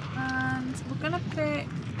 And we're going to pick...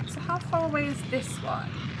 So how far away is this one?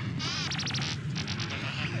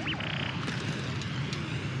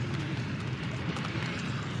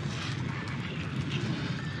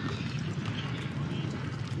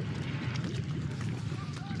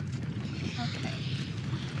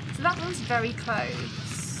 That one's very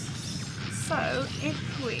close. So if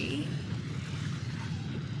we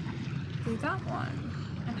do that one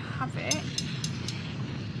and have it a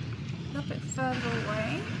little bit further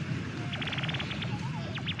away.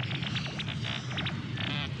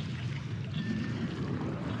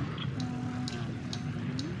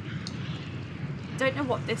 Don't know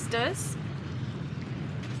what this does.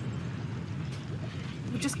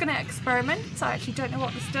 We're just going to experiment. I actually don't know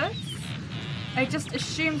what this does. I just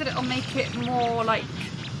assume that it'll make it more like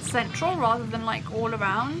central rather than like all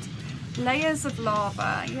around. Layers of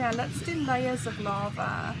lava. Yeah, let's do layers of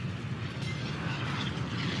lava.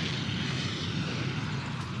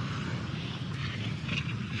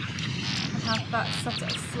 And have that set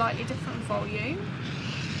at a slightly different volume.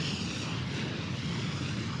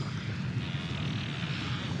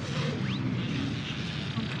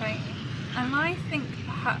 Okay. And I think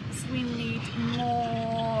perhaps we need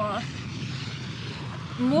more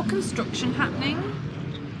construction happening.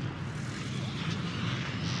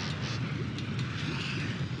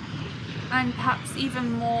 And perhaps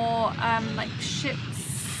even more like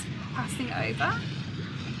ships passing over.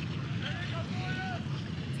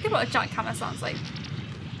 Let's see what a jackhammer sounds like.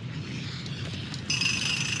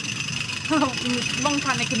 Oh, wrong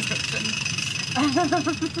kind of construction.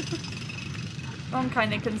 Wrong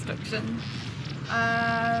kind of construction.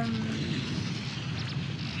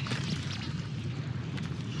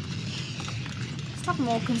 Let's have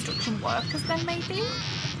more construction workers then, maybe?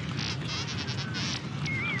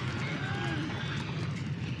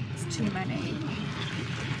 It's too many.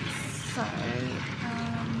 So,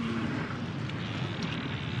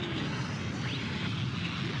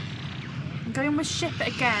 I'm going with ship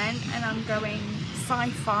again, and I'm going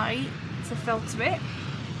sci-fi to filter it.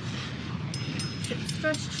 Ships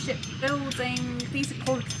first, ship building. These are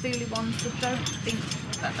called Cthulhu ones, so don't think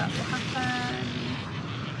that that will happen.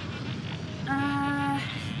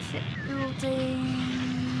 Ship building.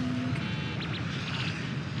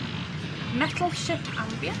 Metal ship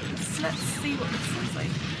ambience. Let's see what this looks like.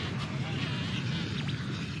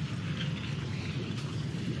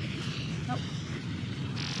 Nope.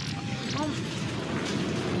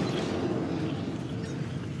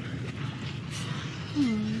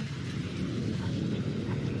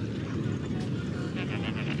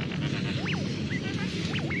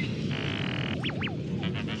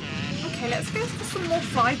 Okay, let's go for some more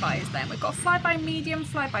flybys then. We've got flyby medium,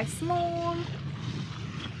 flyby small.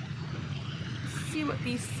 See what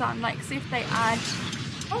these sound like, see if they add...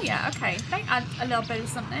 Oh yeah, okay, they add a little bit of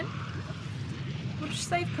something. We'll just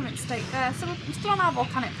save current state there. So we're still on our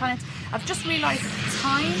volcanic planet. I've just realised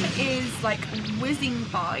time is like whizzing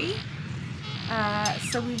by.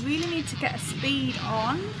 So we really need to get a speed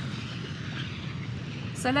on.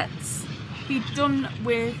 So let's be done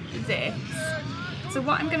with this. So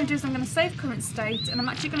what I'm going to do is I'm going to save current state, and I'm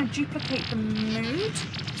actually going to duplicate the mood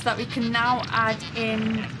so that we can now add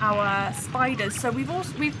in our spiders. So we've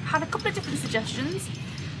had a couple of different suggestions.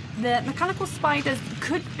 The mechanical spiders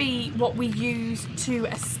could be what we use to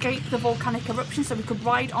escape the volcanic eruption, so we could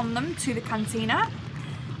ride on them to the cantina,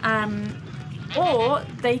 or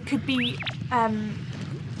they could be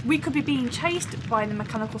we could be being chased by the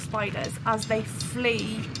mechanical spiders as they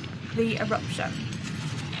flee the eruption.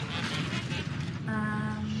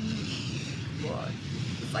 What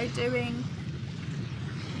was I doing?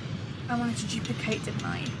 I wanted to duplicate, didn't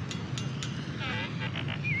I?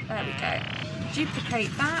 There we go.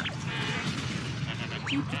 Duplicate that.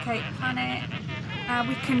 Duplicate planet.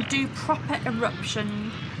 We can do proper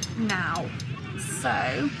eruption now.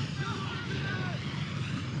 So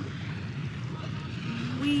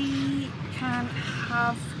we can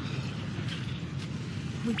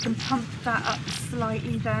pump that up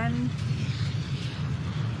slightly then.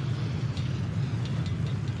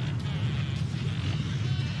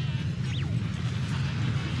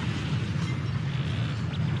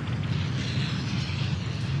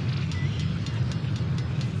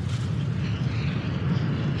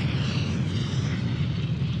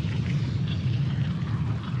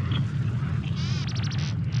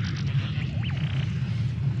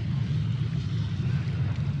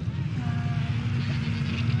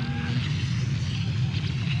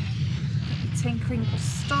 tinkering will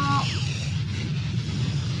stop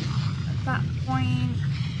at that point.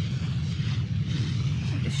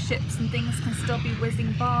 The ships and things can still be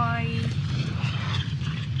whizzing by.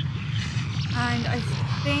 And I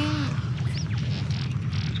think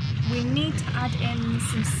we need to add in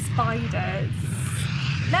some spiders.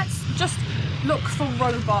 Let's just look for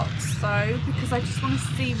robots though, because I just want to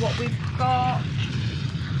see what we've got.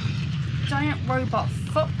 Giant robot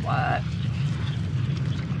footwork.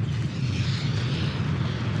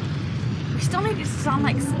 We still need it to sound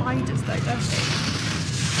like spiders though, don't we?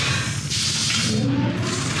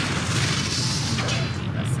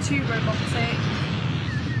 That's too robotic.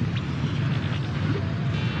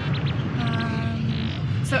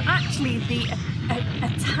 So actually the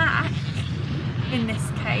attack in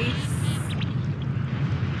this case...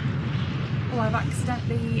 Oh, I've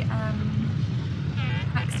accidentally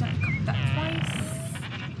copied that twice.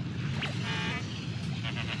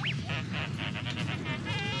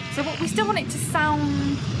 So what we still want it to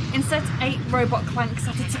sound, instead of 8 robot clanks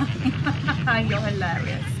at a time. You're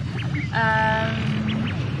hilarious.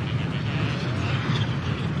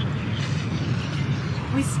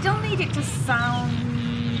 We still need it to sound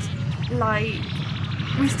like,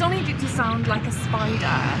 a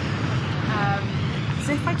spider.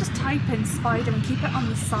 So if I just type in spider and keep it on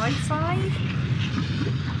the side side.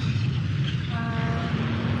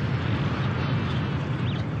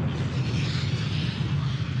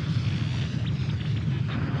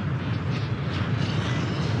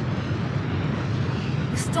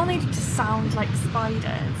 We still need it to sound like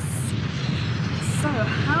spiders. So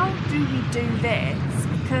how do we do this?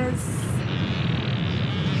 Because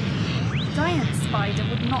giant spider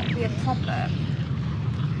would not be a problem,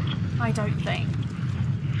 I don't think.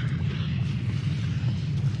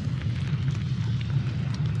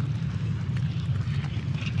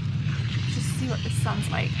 Just see what this sounds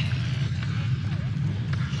like.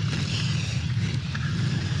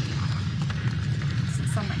 Doesn't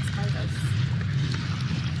sound like spiders.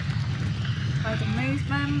 Spider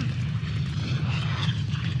movement.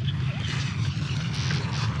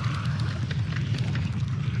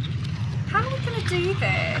 How are we going to do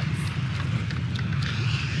this?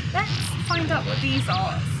 Let's find out what these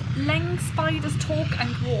are. Leng spiders talk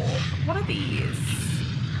and walk. What are these?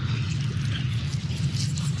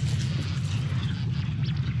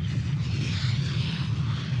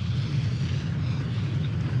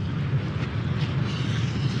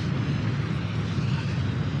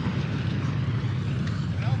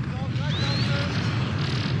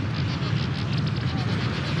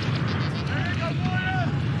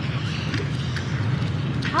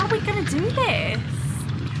 How are we going to do this?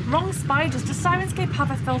 Wrong spiders. Does Syrinscape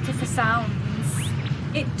have a filter for sounds?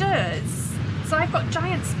 It does. So I've got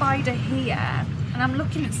giant spider here, and I'm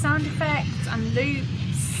looking at sound effects and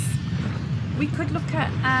loops. We could look at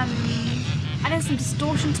adding some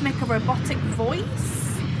distortion to make a robotic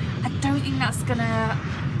voice. I don't think that's gonna...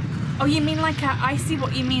 Oh, you mean like a... I see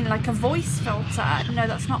what you mean, like a voice filter. No,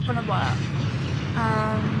 that's not gonna work.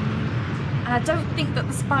 And I don't think that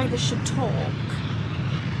the spiders should talk.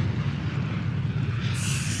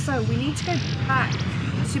 So we need to go back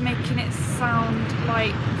to making it sound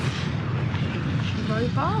like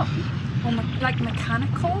robot or like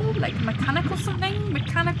mechanical something.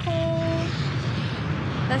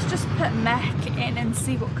 Let's just put mech in and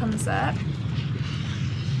see what comes up.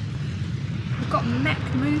 We've got mech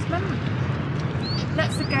movement.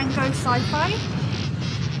 Let's again go sci-fi.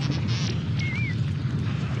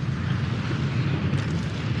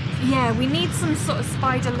 Yeah, we need some sort of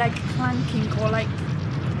spider leg clanking or like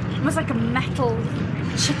almost like a metal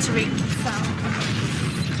chittering sound.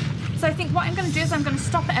 So I think what I'm going to do is I'm going to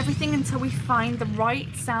stop at everything until we find the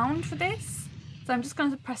right sound for this. So I'm just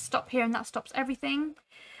going to press stop here and that stops everything.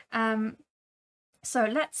 So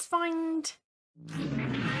let's find...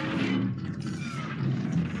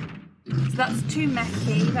 So that's too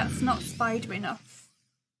mechy, that's not spider enough.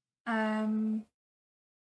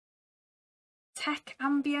 Tech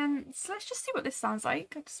ambience. Let's just see what this sounds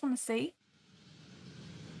like. I just want to see.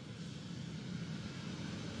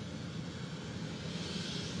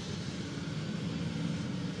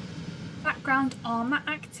 Background armor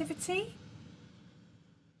activity.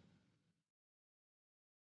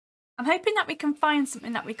 I'm hoping that we can find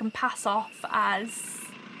something that we can pass off as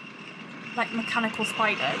like mechanical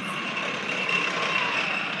spiders.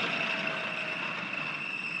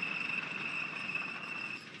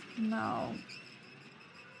 No.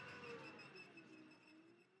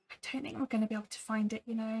 I don't think we're going to be able to find it,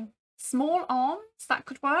 you know. Small arms, that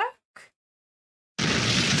could work.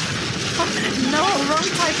 No, wrong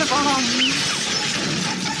type of arms.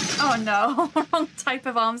 Oh no, wrong type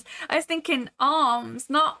of arms. I was thinking arms,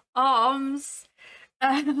 not arms.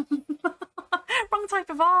 Wrong type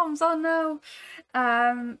of arms, oh no.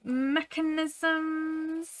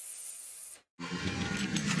 Mechanisms.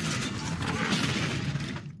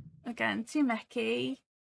 Again, too mechy.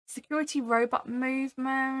 Security robot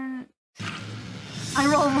movement. I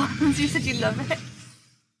roll ones, you said you love it.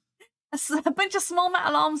 A bunch of small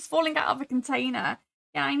metal arms falling out of a container.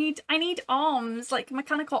 Yeah, I need arms, like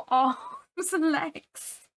mechanical arms and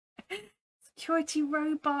legs. Security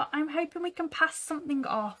robot. I'm hoping we can pass something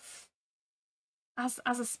off as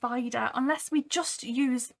a spider, unless we just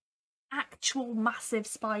use actual massive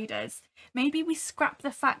spiders. Maybe we scrap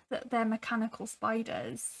the fact that they're mechanical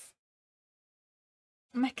spiders.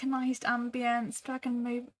 Mechanized ambience, dragon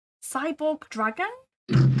move, cyborg dragon?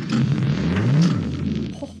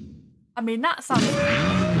 Oh, I mean, that sounds...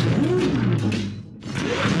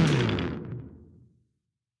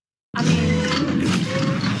 I mean,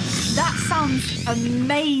 that sounds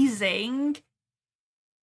amazing.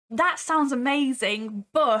 That sounds amazing,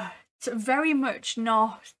 but very much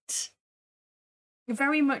not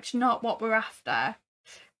what we're after.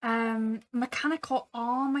 Mechanical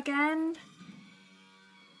arm again.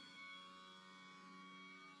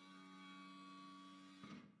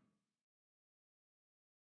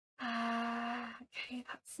 Okay,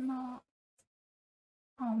 that's not...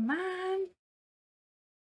 Oh man.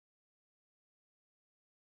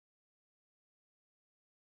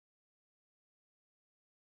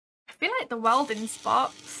 I feel like the welding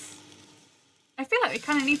spots. I feel like we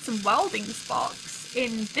kind of need some welding spots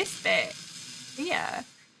in this bit here.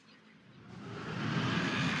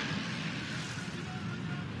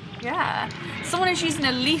 Yeah. Someone is using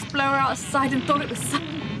a leaf blower outside and thought it was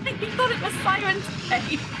he thought it was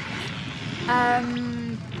Syrinscape.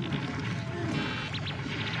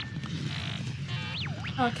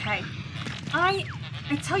 Okay. I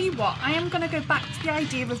tell you what, I am going to go back to the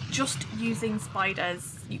idea of just using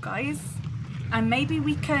spiders, you guys. And maybe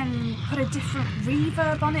we can put a different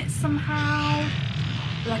reverb on it somehow.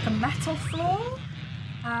 Like a metal floor.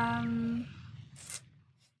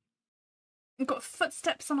 We've got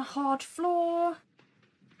footsteps on a hard floor.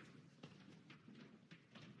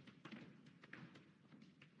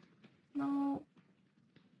 No.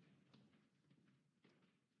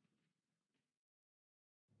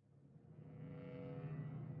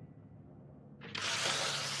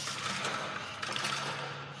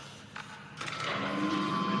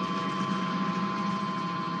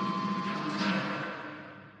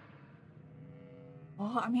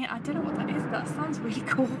 Oh, I mean, I don't know what that is, but that sounds really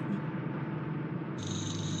cool.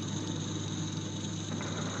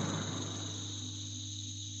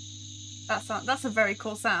 That's a very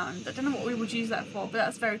cool sound. I don't know what we would use that for, but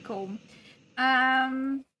that's very cool.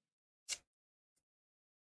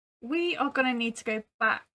 We are gonna need to go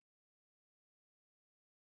back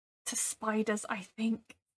to spiders, I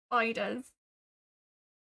think. Spiders.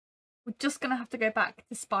 We're just gonna have to go back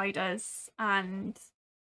to spiders and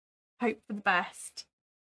hope for the best.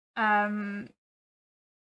 Attacking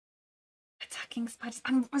spiders.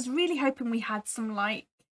 I was really hoping we had some, like...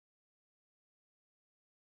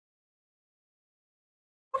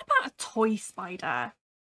 What about a toy spider?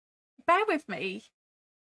 Bear with me.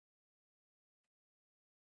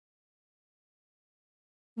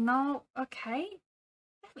 No, okay.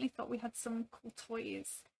 Definitely thought we had some cool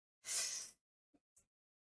toys.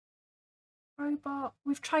 Robot.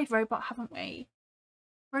 We've tried robot, haven't we?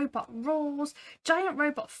 Robot roars. Giant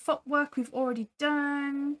robot footwork we've already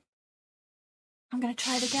done. I'm going to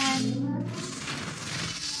try it again.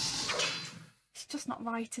 It's just not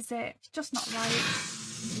right, is it? It's just not right.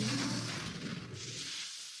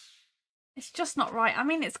 It's just not right. I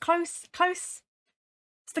mean, it's close. It's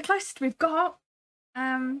the closest we've got.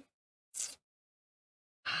 Man,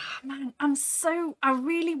 I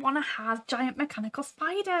really want to have giant mechanical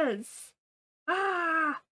spiders.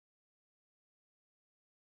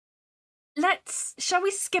 Shall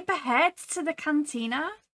we skip ahead to the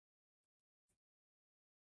cantina?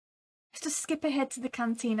 Let's just skip ahead to the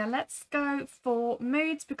cantina. Let's go for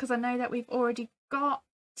moods because I know that we've already got...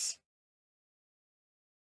 this.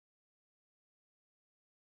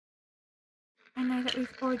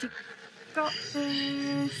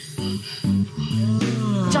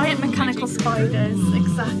 Giant mechanical spiders,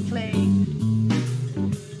 exactly.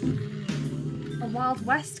 A Wild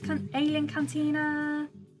West alien cantina.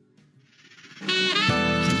 Yeah,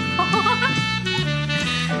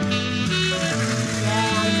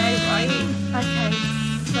 I know, right? Okay,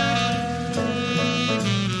 so...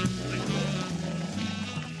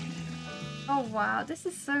 Oh wow, this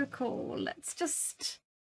is so cool. Let's just...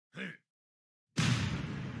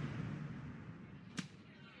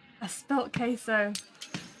 A spelt queso.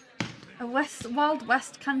 A Wild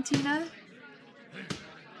West cantina.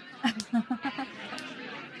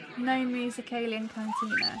 No music, alien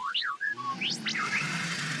cantina.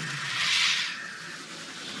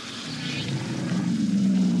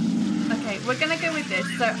 Okay, we're gonna go with this.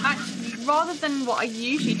 So actually, rather than what I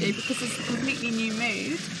usually do, because it's a completely new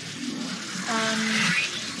mood,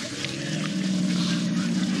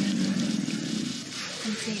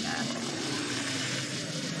 cantina.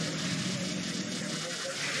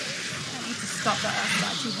 I need to stop that. That's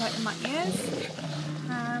actually hurting my ears.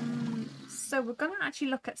 So we're gonna actually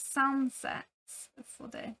look at sound sets for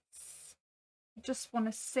this. I just want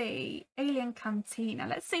to see alien cantina.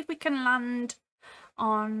 Let's see if we can land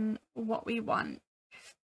on what we want.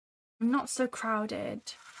 Not so crowded.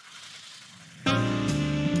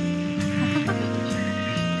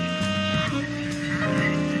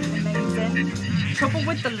 Amazing. Trouble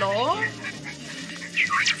with the law.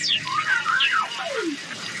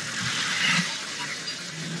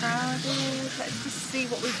 Crowded. Let's just see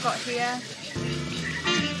what we've got here.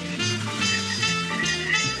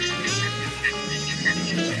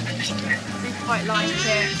 We quite like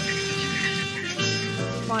it.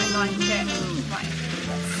 Quite like it. Right,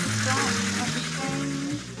 let's start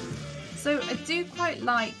everything. So I do quite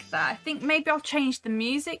like that. I think maybe I'll change the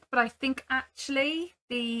music, but I think actually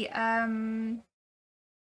the I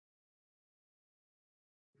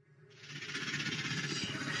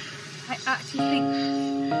actually think.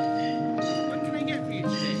 What can I get for you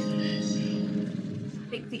today? I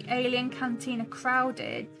think the alien cantina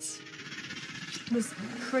crowded was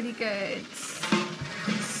pretty good.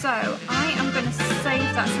 So I am going to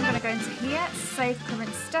save that. So I'm going to go into here, save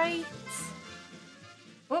current state.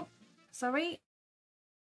 Oh, sorry.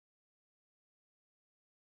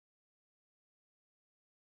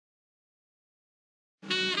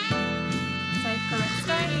 Save current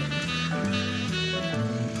state.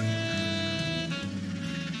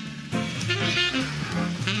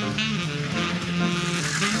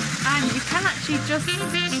 And you can actually just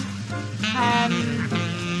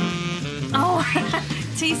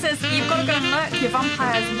T says you've got to go and lurk. Your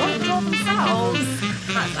vampires won't draw themselves.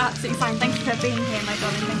 That's absolutely fine. Thank you for being here, my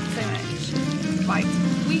darling. Thank you so much. Right,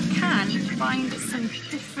 we can find some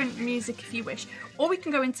different music if you wish, or we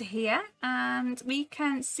can go into here and we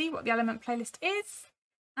can see what the element playlist is,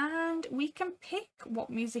 and we can pick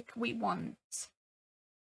what music we want.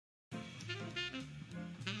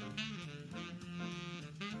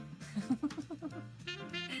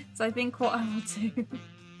 So I think what I will do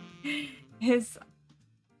is,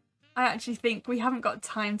 I actually think we haven't got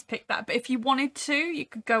time to pick that, but if you wanted to, you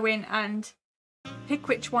could go in and pick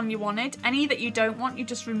which one you wanted. Any that you don't want, you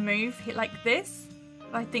just remove it like this.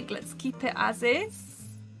 But I think let's keep it as is.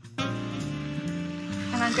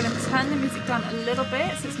 And I'm going to turn the music down a little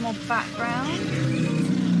bit so it's more background.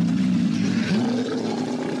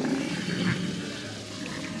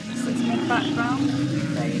 So it's more background.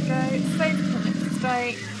 There you go. Save current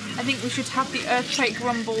state. I think we should have the earthquake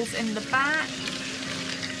rumbles in the back.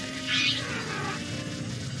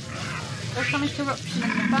 Volcanic eruption in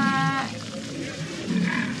the back.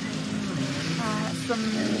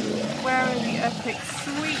 Where are the earthquake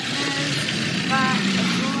sweetness? Back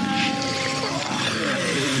as well.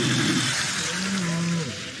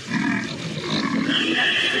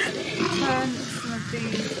 Let's just turn some of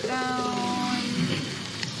these down.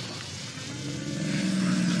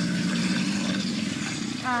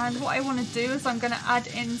 And what I want to do is I'm going to add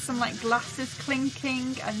in some like glasses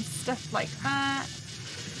clinking and stuff like that.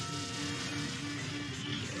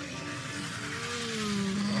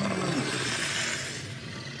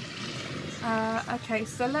 Okay,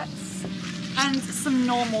 so let's, and some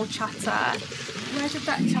normal chatter. Where did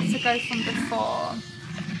that chatter go from before?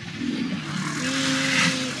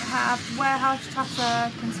 We have warehouse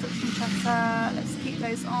chatter, construction chatter. Let's keep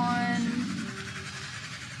those on.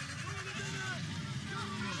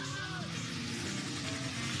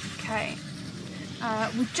 Okay.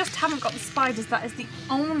 We just haven't got the spiders. That is the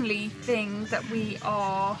only thing that we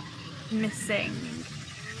are missing.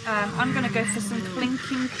 I'm going to go for some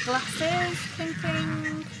clinking glasses.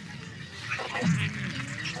 Clinking.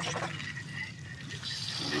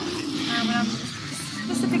 I'm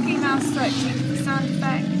specifically now searching for sound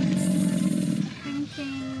effects.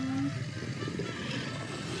 Clinking.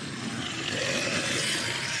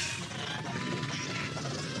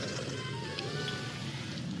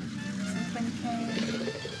 Some clinking.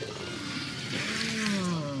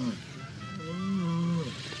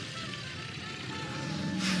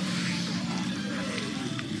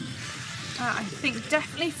 I think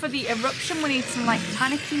definitely for the eruption we need some like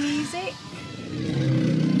panicky music.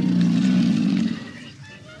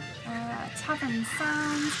 Tavern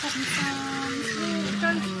sounds, tavern sounds. We'll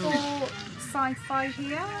go for sci-fi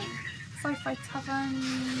here. Sci-fi tavern.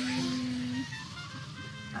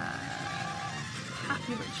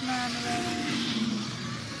 Happy rich murmuring.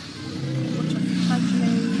 Watch out for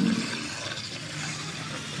tragedy.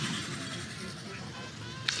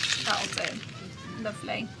 That'll do.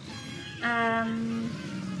 Lovely.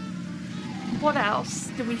 What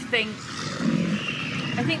else do we think?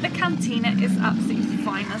 I think the cantina is absolutely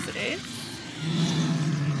fine as it is.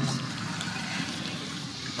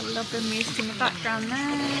 A little bit of music in the background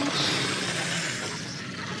there.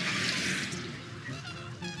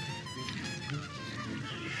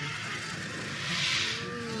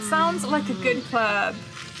 Sounds like a good club.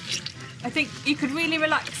 I think you could really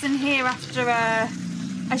relax in here after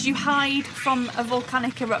as you hide from a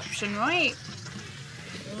volcanic eruption, right?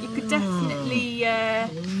 You could definitely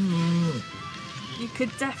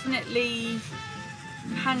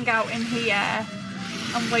hang out in here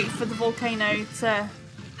and wait for the volcano to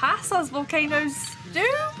pass, as volcanoes do,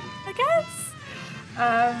 I guess.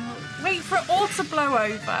 Wait for it all to blow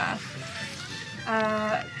over.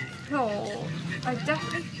 Cool. I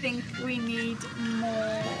definitely think we need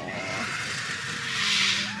more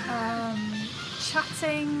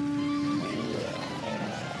chatting,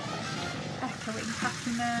 echoing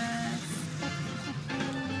happiness,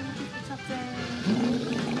 chatting.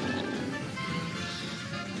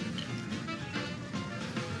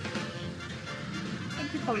 I think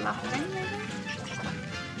people laughing maybe.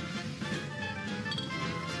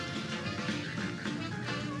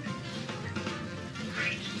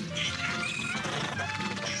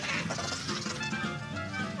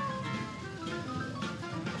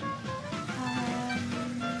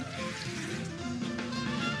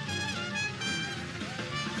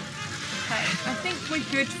 We're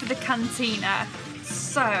good for the cantina.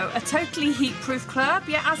 So, a totally heat-proof club,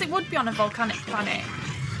 yeah, as it would be on a volcanic planet.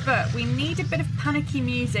 But we need a bit of panicky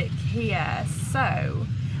music here. So,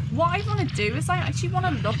 what I want to do is I actually want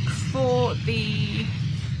to look for the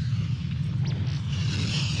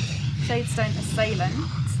Shadestone Assailant,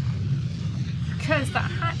 because that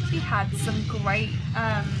actually had some great,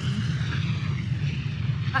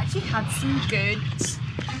 good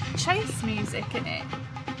chase music in it.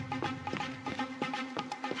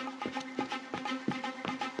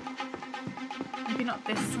 Not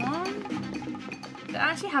this one. It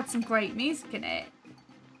actually had some great music in it.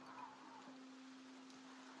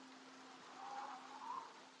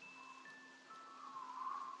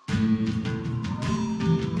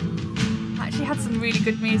 Actually had some really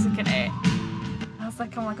good music in it. I was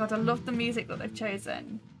like, oh my god, I love the music that they've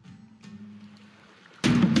chosen.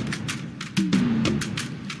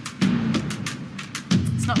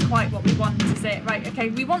 It's not quite what we want, is it? Right, okay,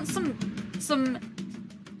 we want some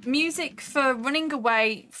music for running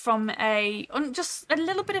away from just a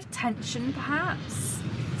little bit of tension, perhaps.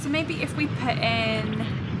 So maybe if we put in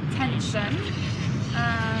tension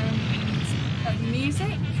and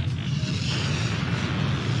music.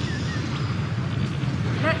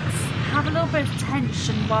 Let's have a little bit of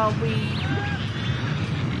tension while we...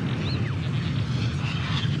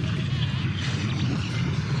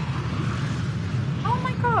 Oh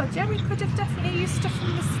my god, yeah, we could have definitely used stuff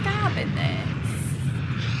from the scab in this.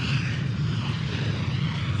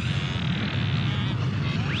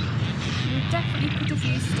 Definitely could have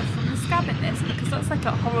used stuff from the scab in this, because that's like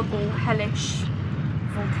a horrible, hellish,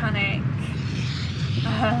 volcanic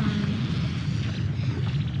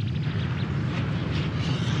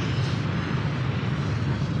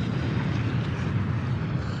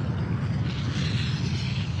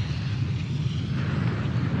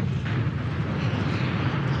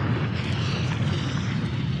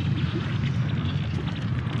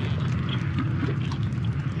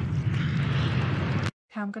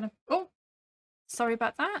I'm gonna... Oh! Sorry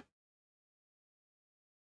about that.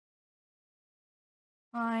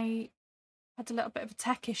 I had a little bit of a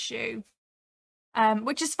tech issue,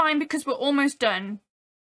 which is fine because we're almost done.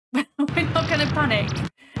 We're not going to panic.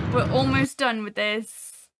 We're almost done with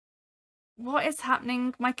this. What is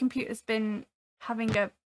happening? My computer's been having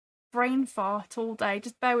a brain fart all day.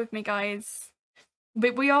 Just bear with me, guys.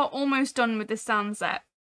 But we are almost done with this sound set,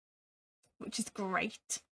 which is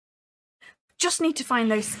great. Just need to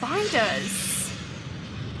find those spiders.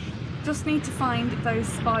 Just need to find those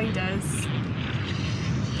spiders.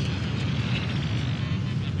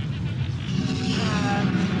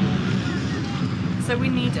 So we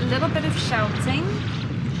need a little bit of shouting.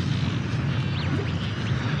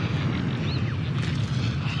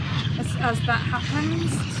 As that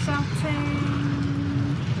happens, shouting.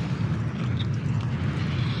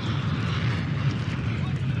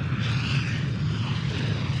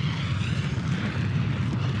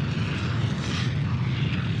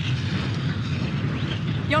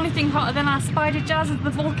 thing hotter than our spider jazz is the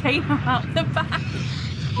volcano out the back.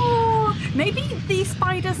 Oh, maybe these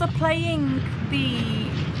spiders are playing the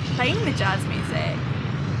jazz music.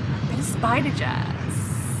 A bit of spider jazz.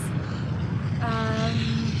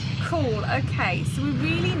 Cool. Okay, so we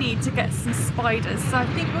really need to get some spiders. So I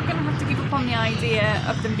think we're going to have to give up on the idea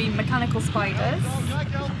of them being mechanical spiders.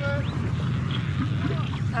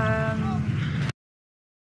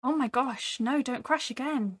 Oh my gosh, no, don't crash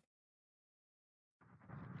again.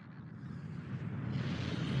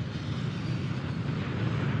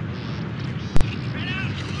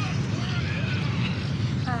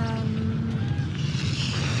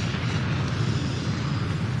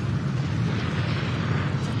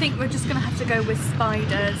 I think we're just going to have to go with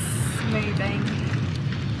spiders moving.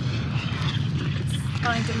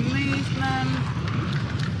 Spider movement.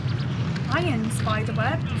 Iron spider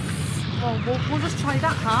webs. Well, we'll just try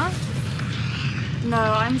that, huh? No,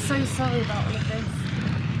 I'm so sorry about all of this.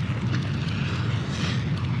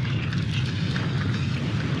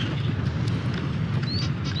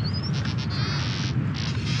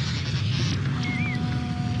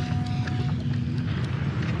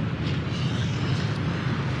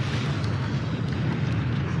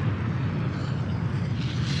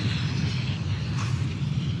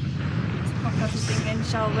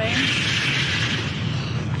 Shall we?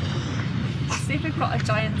 Let's see if we've got a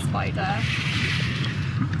giant spider.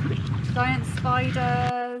 Giant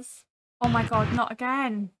spiders. Oh my god, not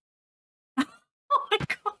again. Oh my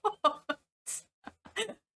god.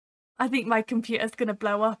 I think my computer's gonna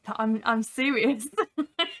blow up. I'm serious.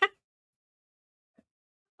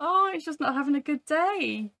 Oh, it's just not having a good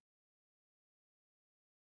day.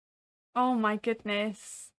 Oh my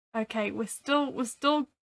goodness. Okay, we're still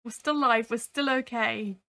live, we're still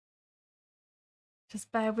okay.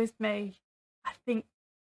 Just bear with me. I think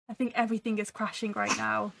everything is crashing right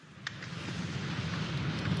now.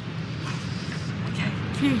 Okay,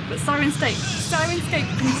 phew, but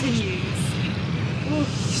Syrinscape continues. Oof.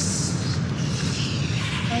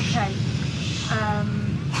 Okay.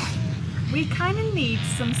 We kind of need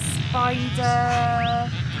some spider.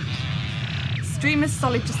 Stream is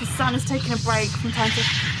solid, just the sun has taken a break from time to...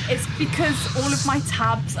 It's because all of my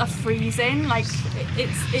tabs are freezing, like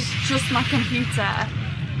it's just my computer.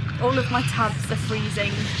 All of my tabs are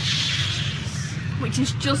freezing, which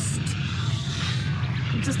is just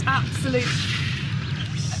absolute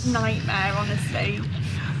nightmare, honestly.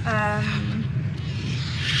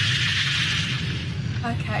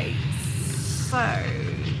 Okay, so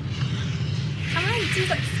can I do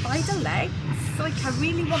like spider legs? Like I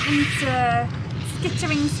really want them to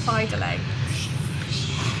skittering spider legs.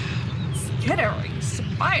 Skittering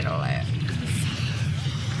spider legs.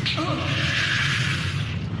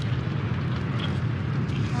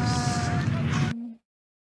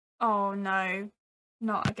 Oh no,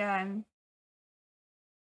 not again.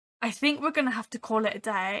 I think we're gonna have to call it a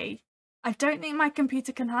day. I don't think my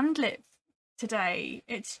computer can handle it today.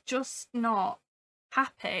 It's just not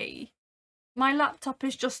happy. My laptop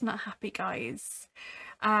is just not happy, guys.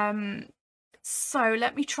 So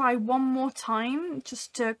let me try one more time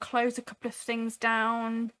just to close a couple of things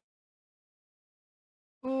down.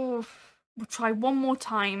 Oh, we'll try one more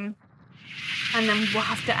time and then we'll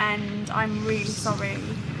have to end. I'm really sorry.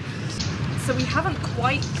 So we haven't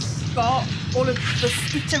quite got all of the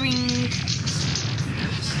skittering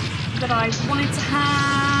that I wanted to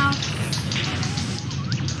have.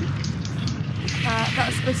 That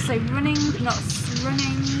was supposed to say running, not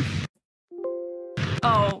running.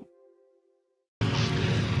 Oh.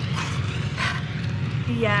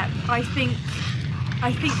 Yeah, I think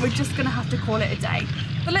we're just gonna have to call it a day.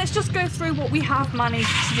 But let's just go through what we have managed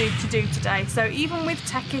to do today. So even with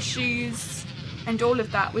tech issues and all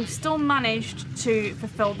of that, we've still managed to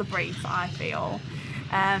fulfill the brief, I feel.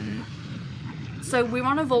 So we're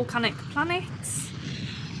on a volcanic planet.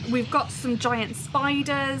 We've got some giant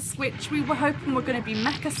spiders, which we were hoping were going to be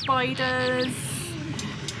mecha spiders.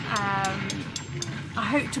 I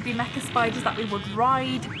hope to be mecha spiders that we would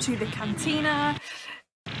ride to the cantina.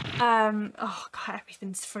 Oh god,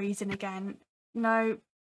 everything's freezing again. No.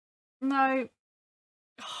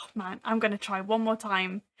 Oh man, I'm going to try one more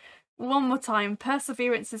time.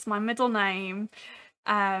 Perseverance is my middle name.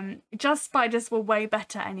 Just spiders were way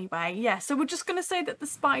better anyway. Yeah, so we're just going to say that the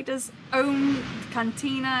spiders own the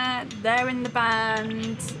cantina, they're in the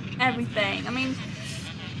band, everything. I mean,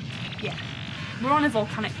 yeah, we're on a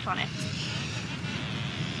volcanic planet.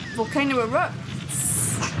 Volcano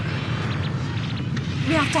erupts.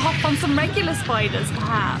 We have to hop on some regular spiders,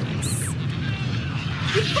 perhaps.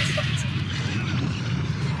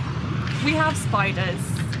 We have spiders.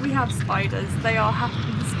 They are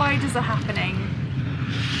the spiders are happening.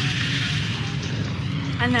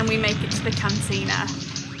 and then we make it to the cantina.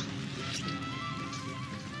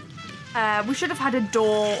 We should have had a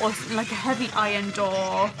door or like a heavy iron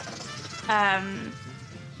door.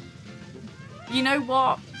 You know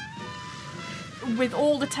what? With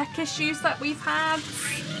all the tech issues that we've had,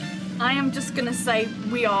 I am just gonna say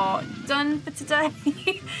we are done for today.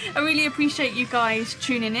 I really appreciate you guys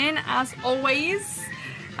tuning in as always.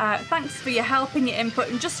 Thanks for your help and your input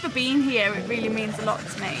and just for being here. It really means a lot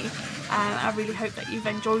to me. I really hope that you've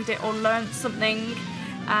enjoyed it or learned something.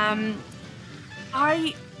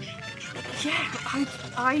 I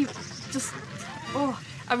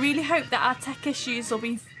really hope that our tech issues will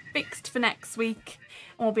be fixed for next week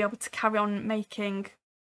and we'll be able to carry on making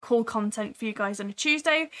cool content for you guys on a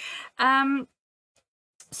Tuesday.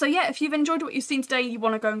 So yeah, if you've enjoyed what you've seen today, you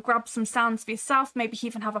want to go and grab some sounds for yourself, maybe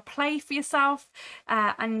even have a play for yourself,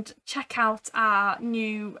 and check out our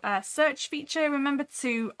new search feature. Remember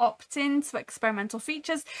to opt in to experimental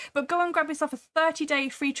features, but go and grab yourself a 30-day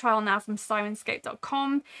free trial now from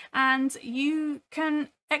Syrinscape.com, and you can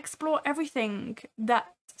explore everything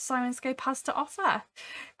that Syrinscape has to offer.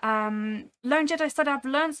 Lone Jedi said, I've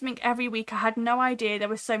learned something every week. I had no idea there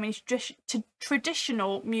were so many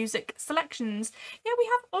traditional music selections. Yeah, we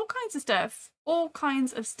have all kinds of stuff. All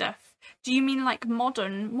kinds of stuff. Do you mean like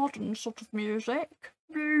modern sort of music?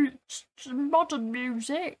 Modern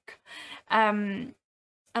music. I'm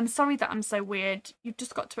sorry that I'm so weird. You've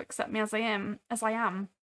just got to accept me as I am.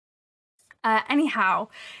 Anyhow,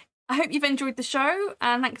 I hope you've enjoyed the show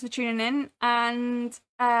and thanks for tuning in. And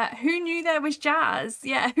who knew there was jazz?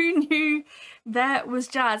 Yeah, who knew there was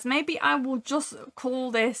jazz? Maybe I will just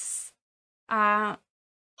call this hot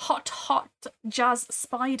jazz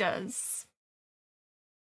spiders.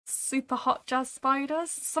 Super hot jazz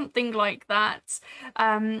spiders, something like that.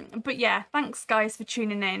 But yeah, thanks guys for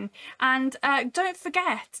tuning in, and don't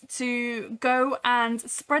forget to go and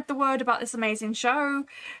spread the word about this amazing show.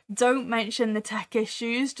 Don't mention the tech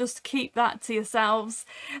issues, just keep that to yourselves.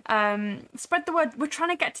 Spread the word. We're trying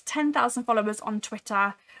to get to 10,000 followers on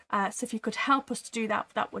Twitter, so if you could help us to do that,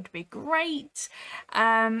 that would be great.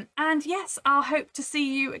 And yes, I'll hope to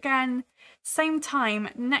see you again same time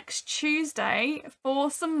next Tuesday for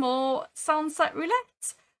some more SoundSet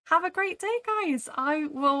Roulette. Have a great day, guys. I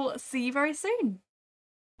will see you very soon.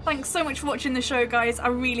 Thanks so much for watching the show, guys. I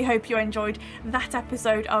really hope you enjoyed that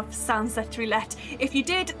episode of SoundSet Roulette. If you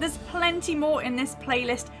did, there's plenty more in this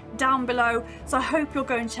playlist down below, so I hope you'll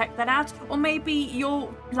go and check that out. Or maybe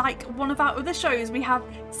you'll like one of our other shows. We have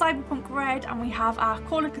Cyberpunk Red and we have our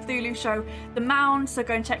Call of Cthulhu show, The Mound, so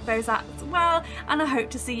go and check those out as well. And I hope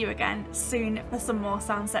to see you again soon for some more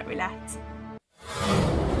SoundSet Roulette.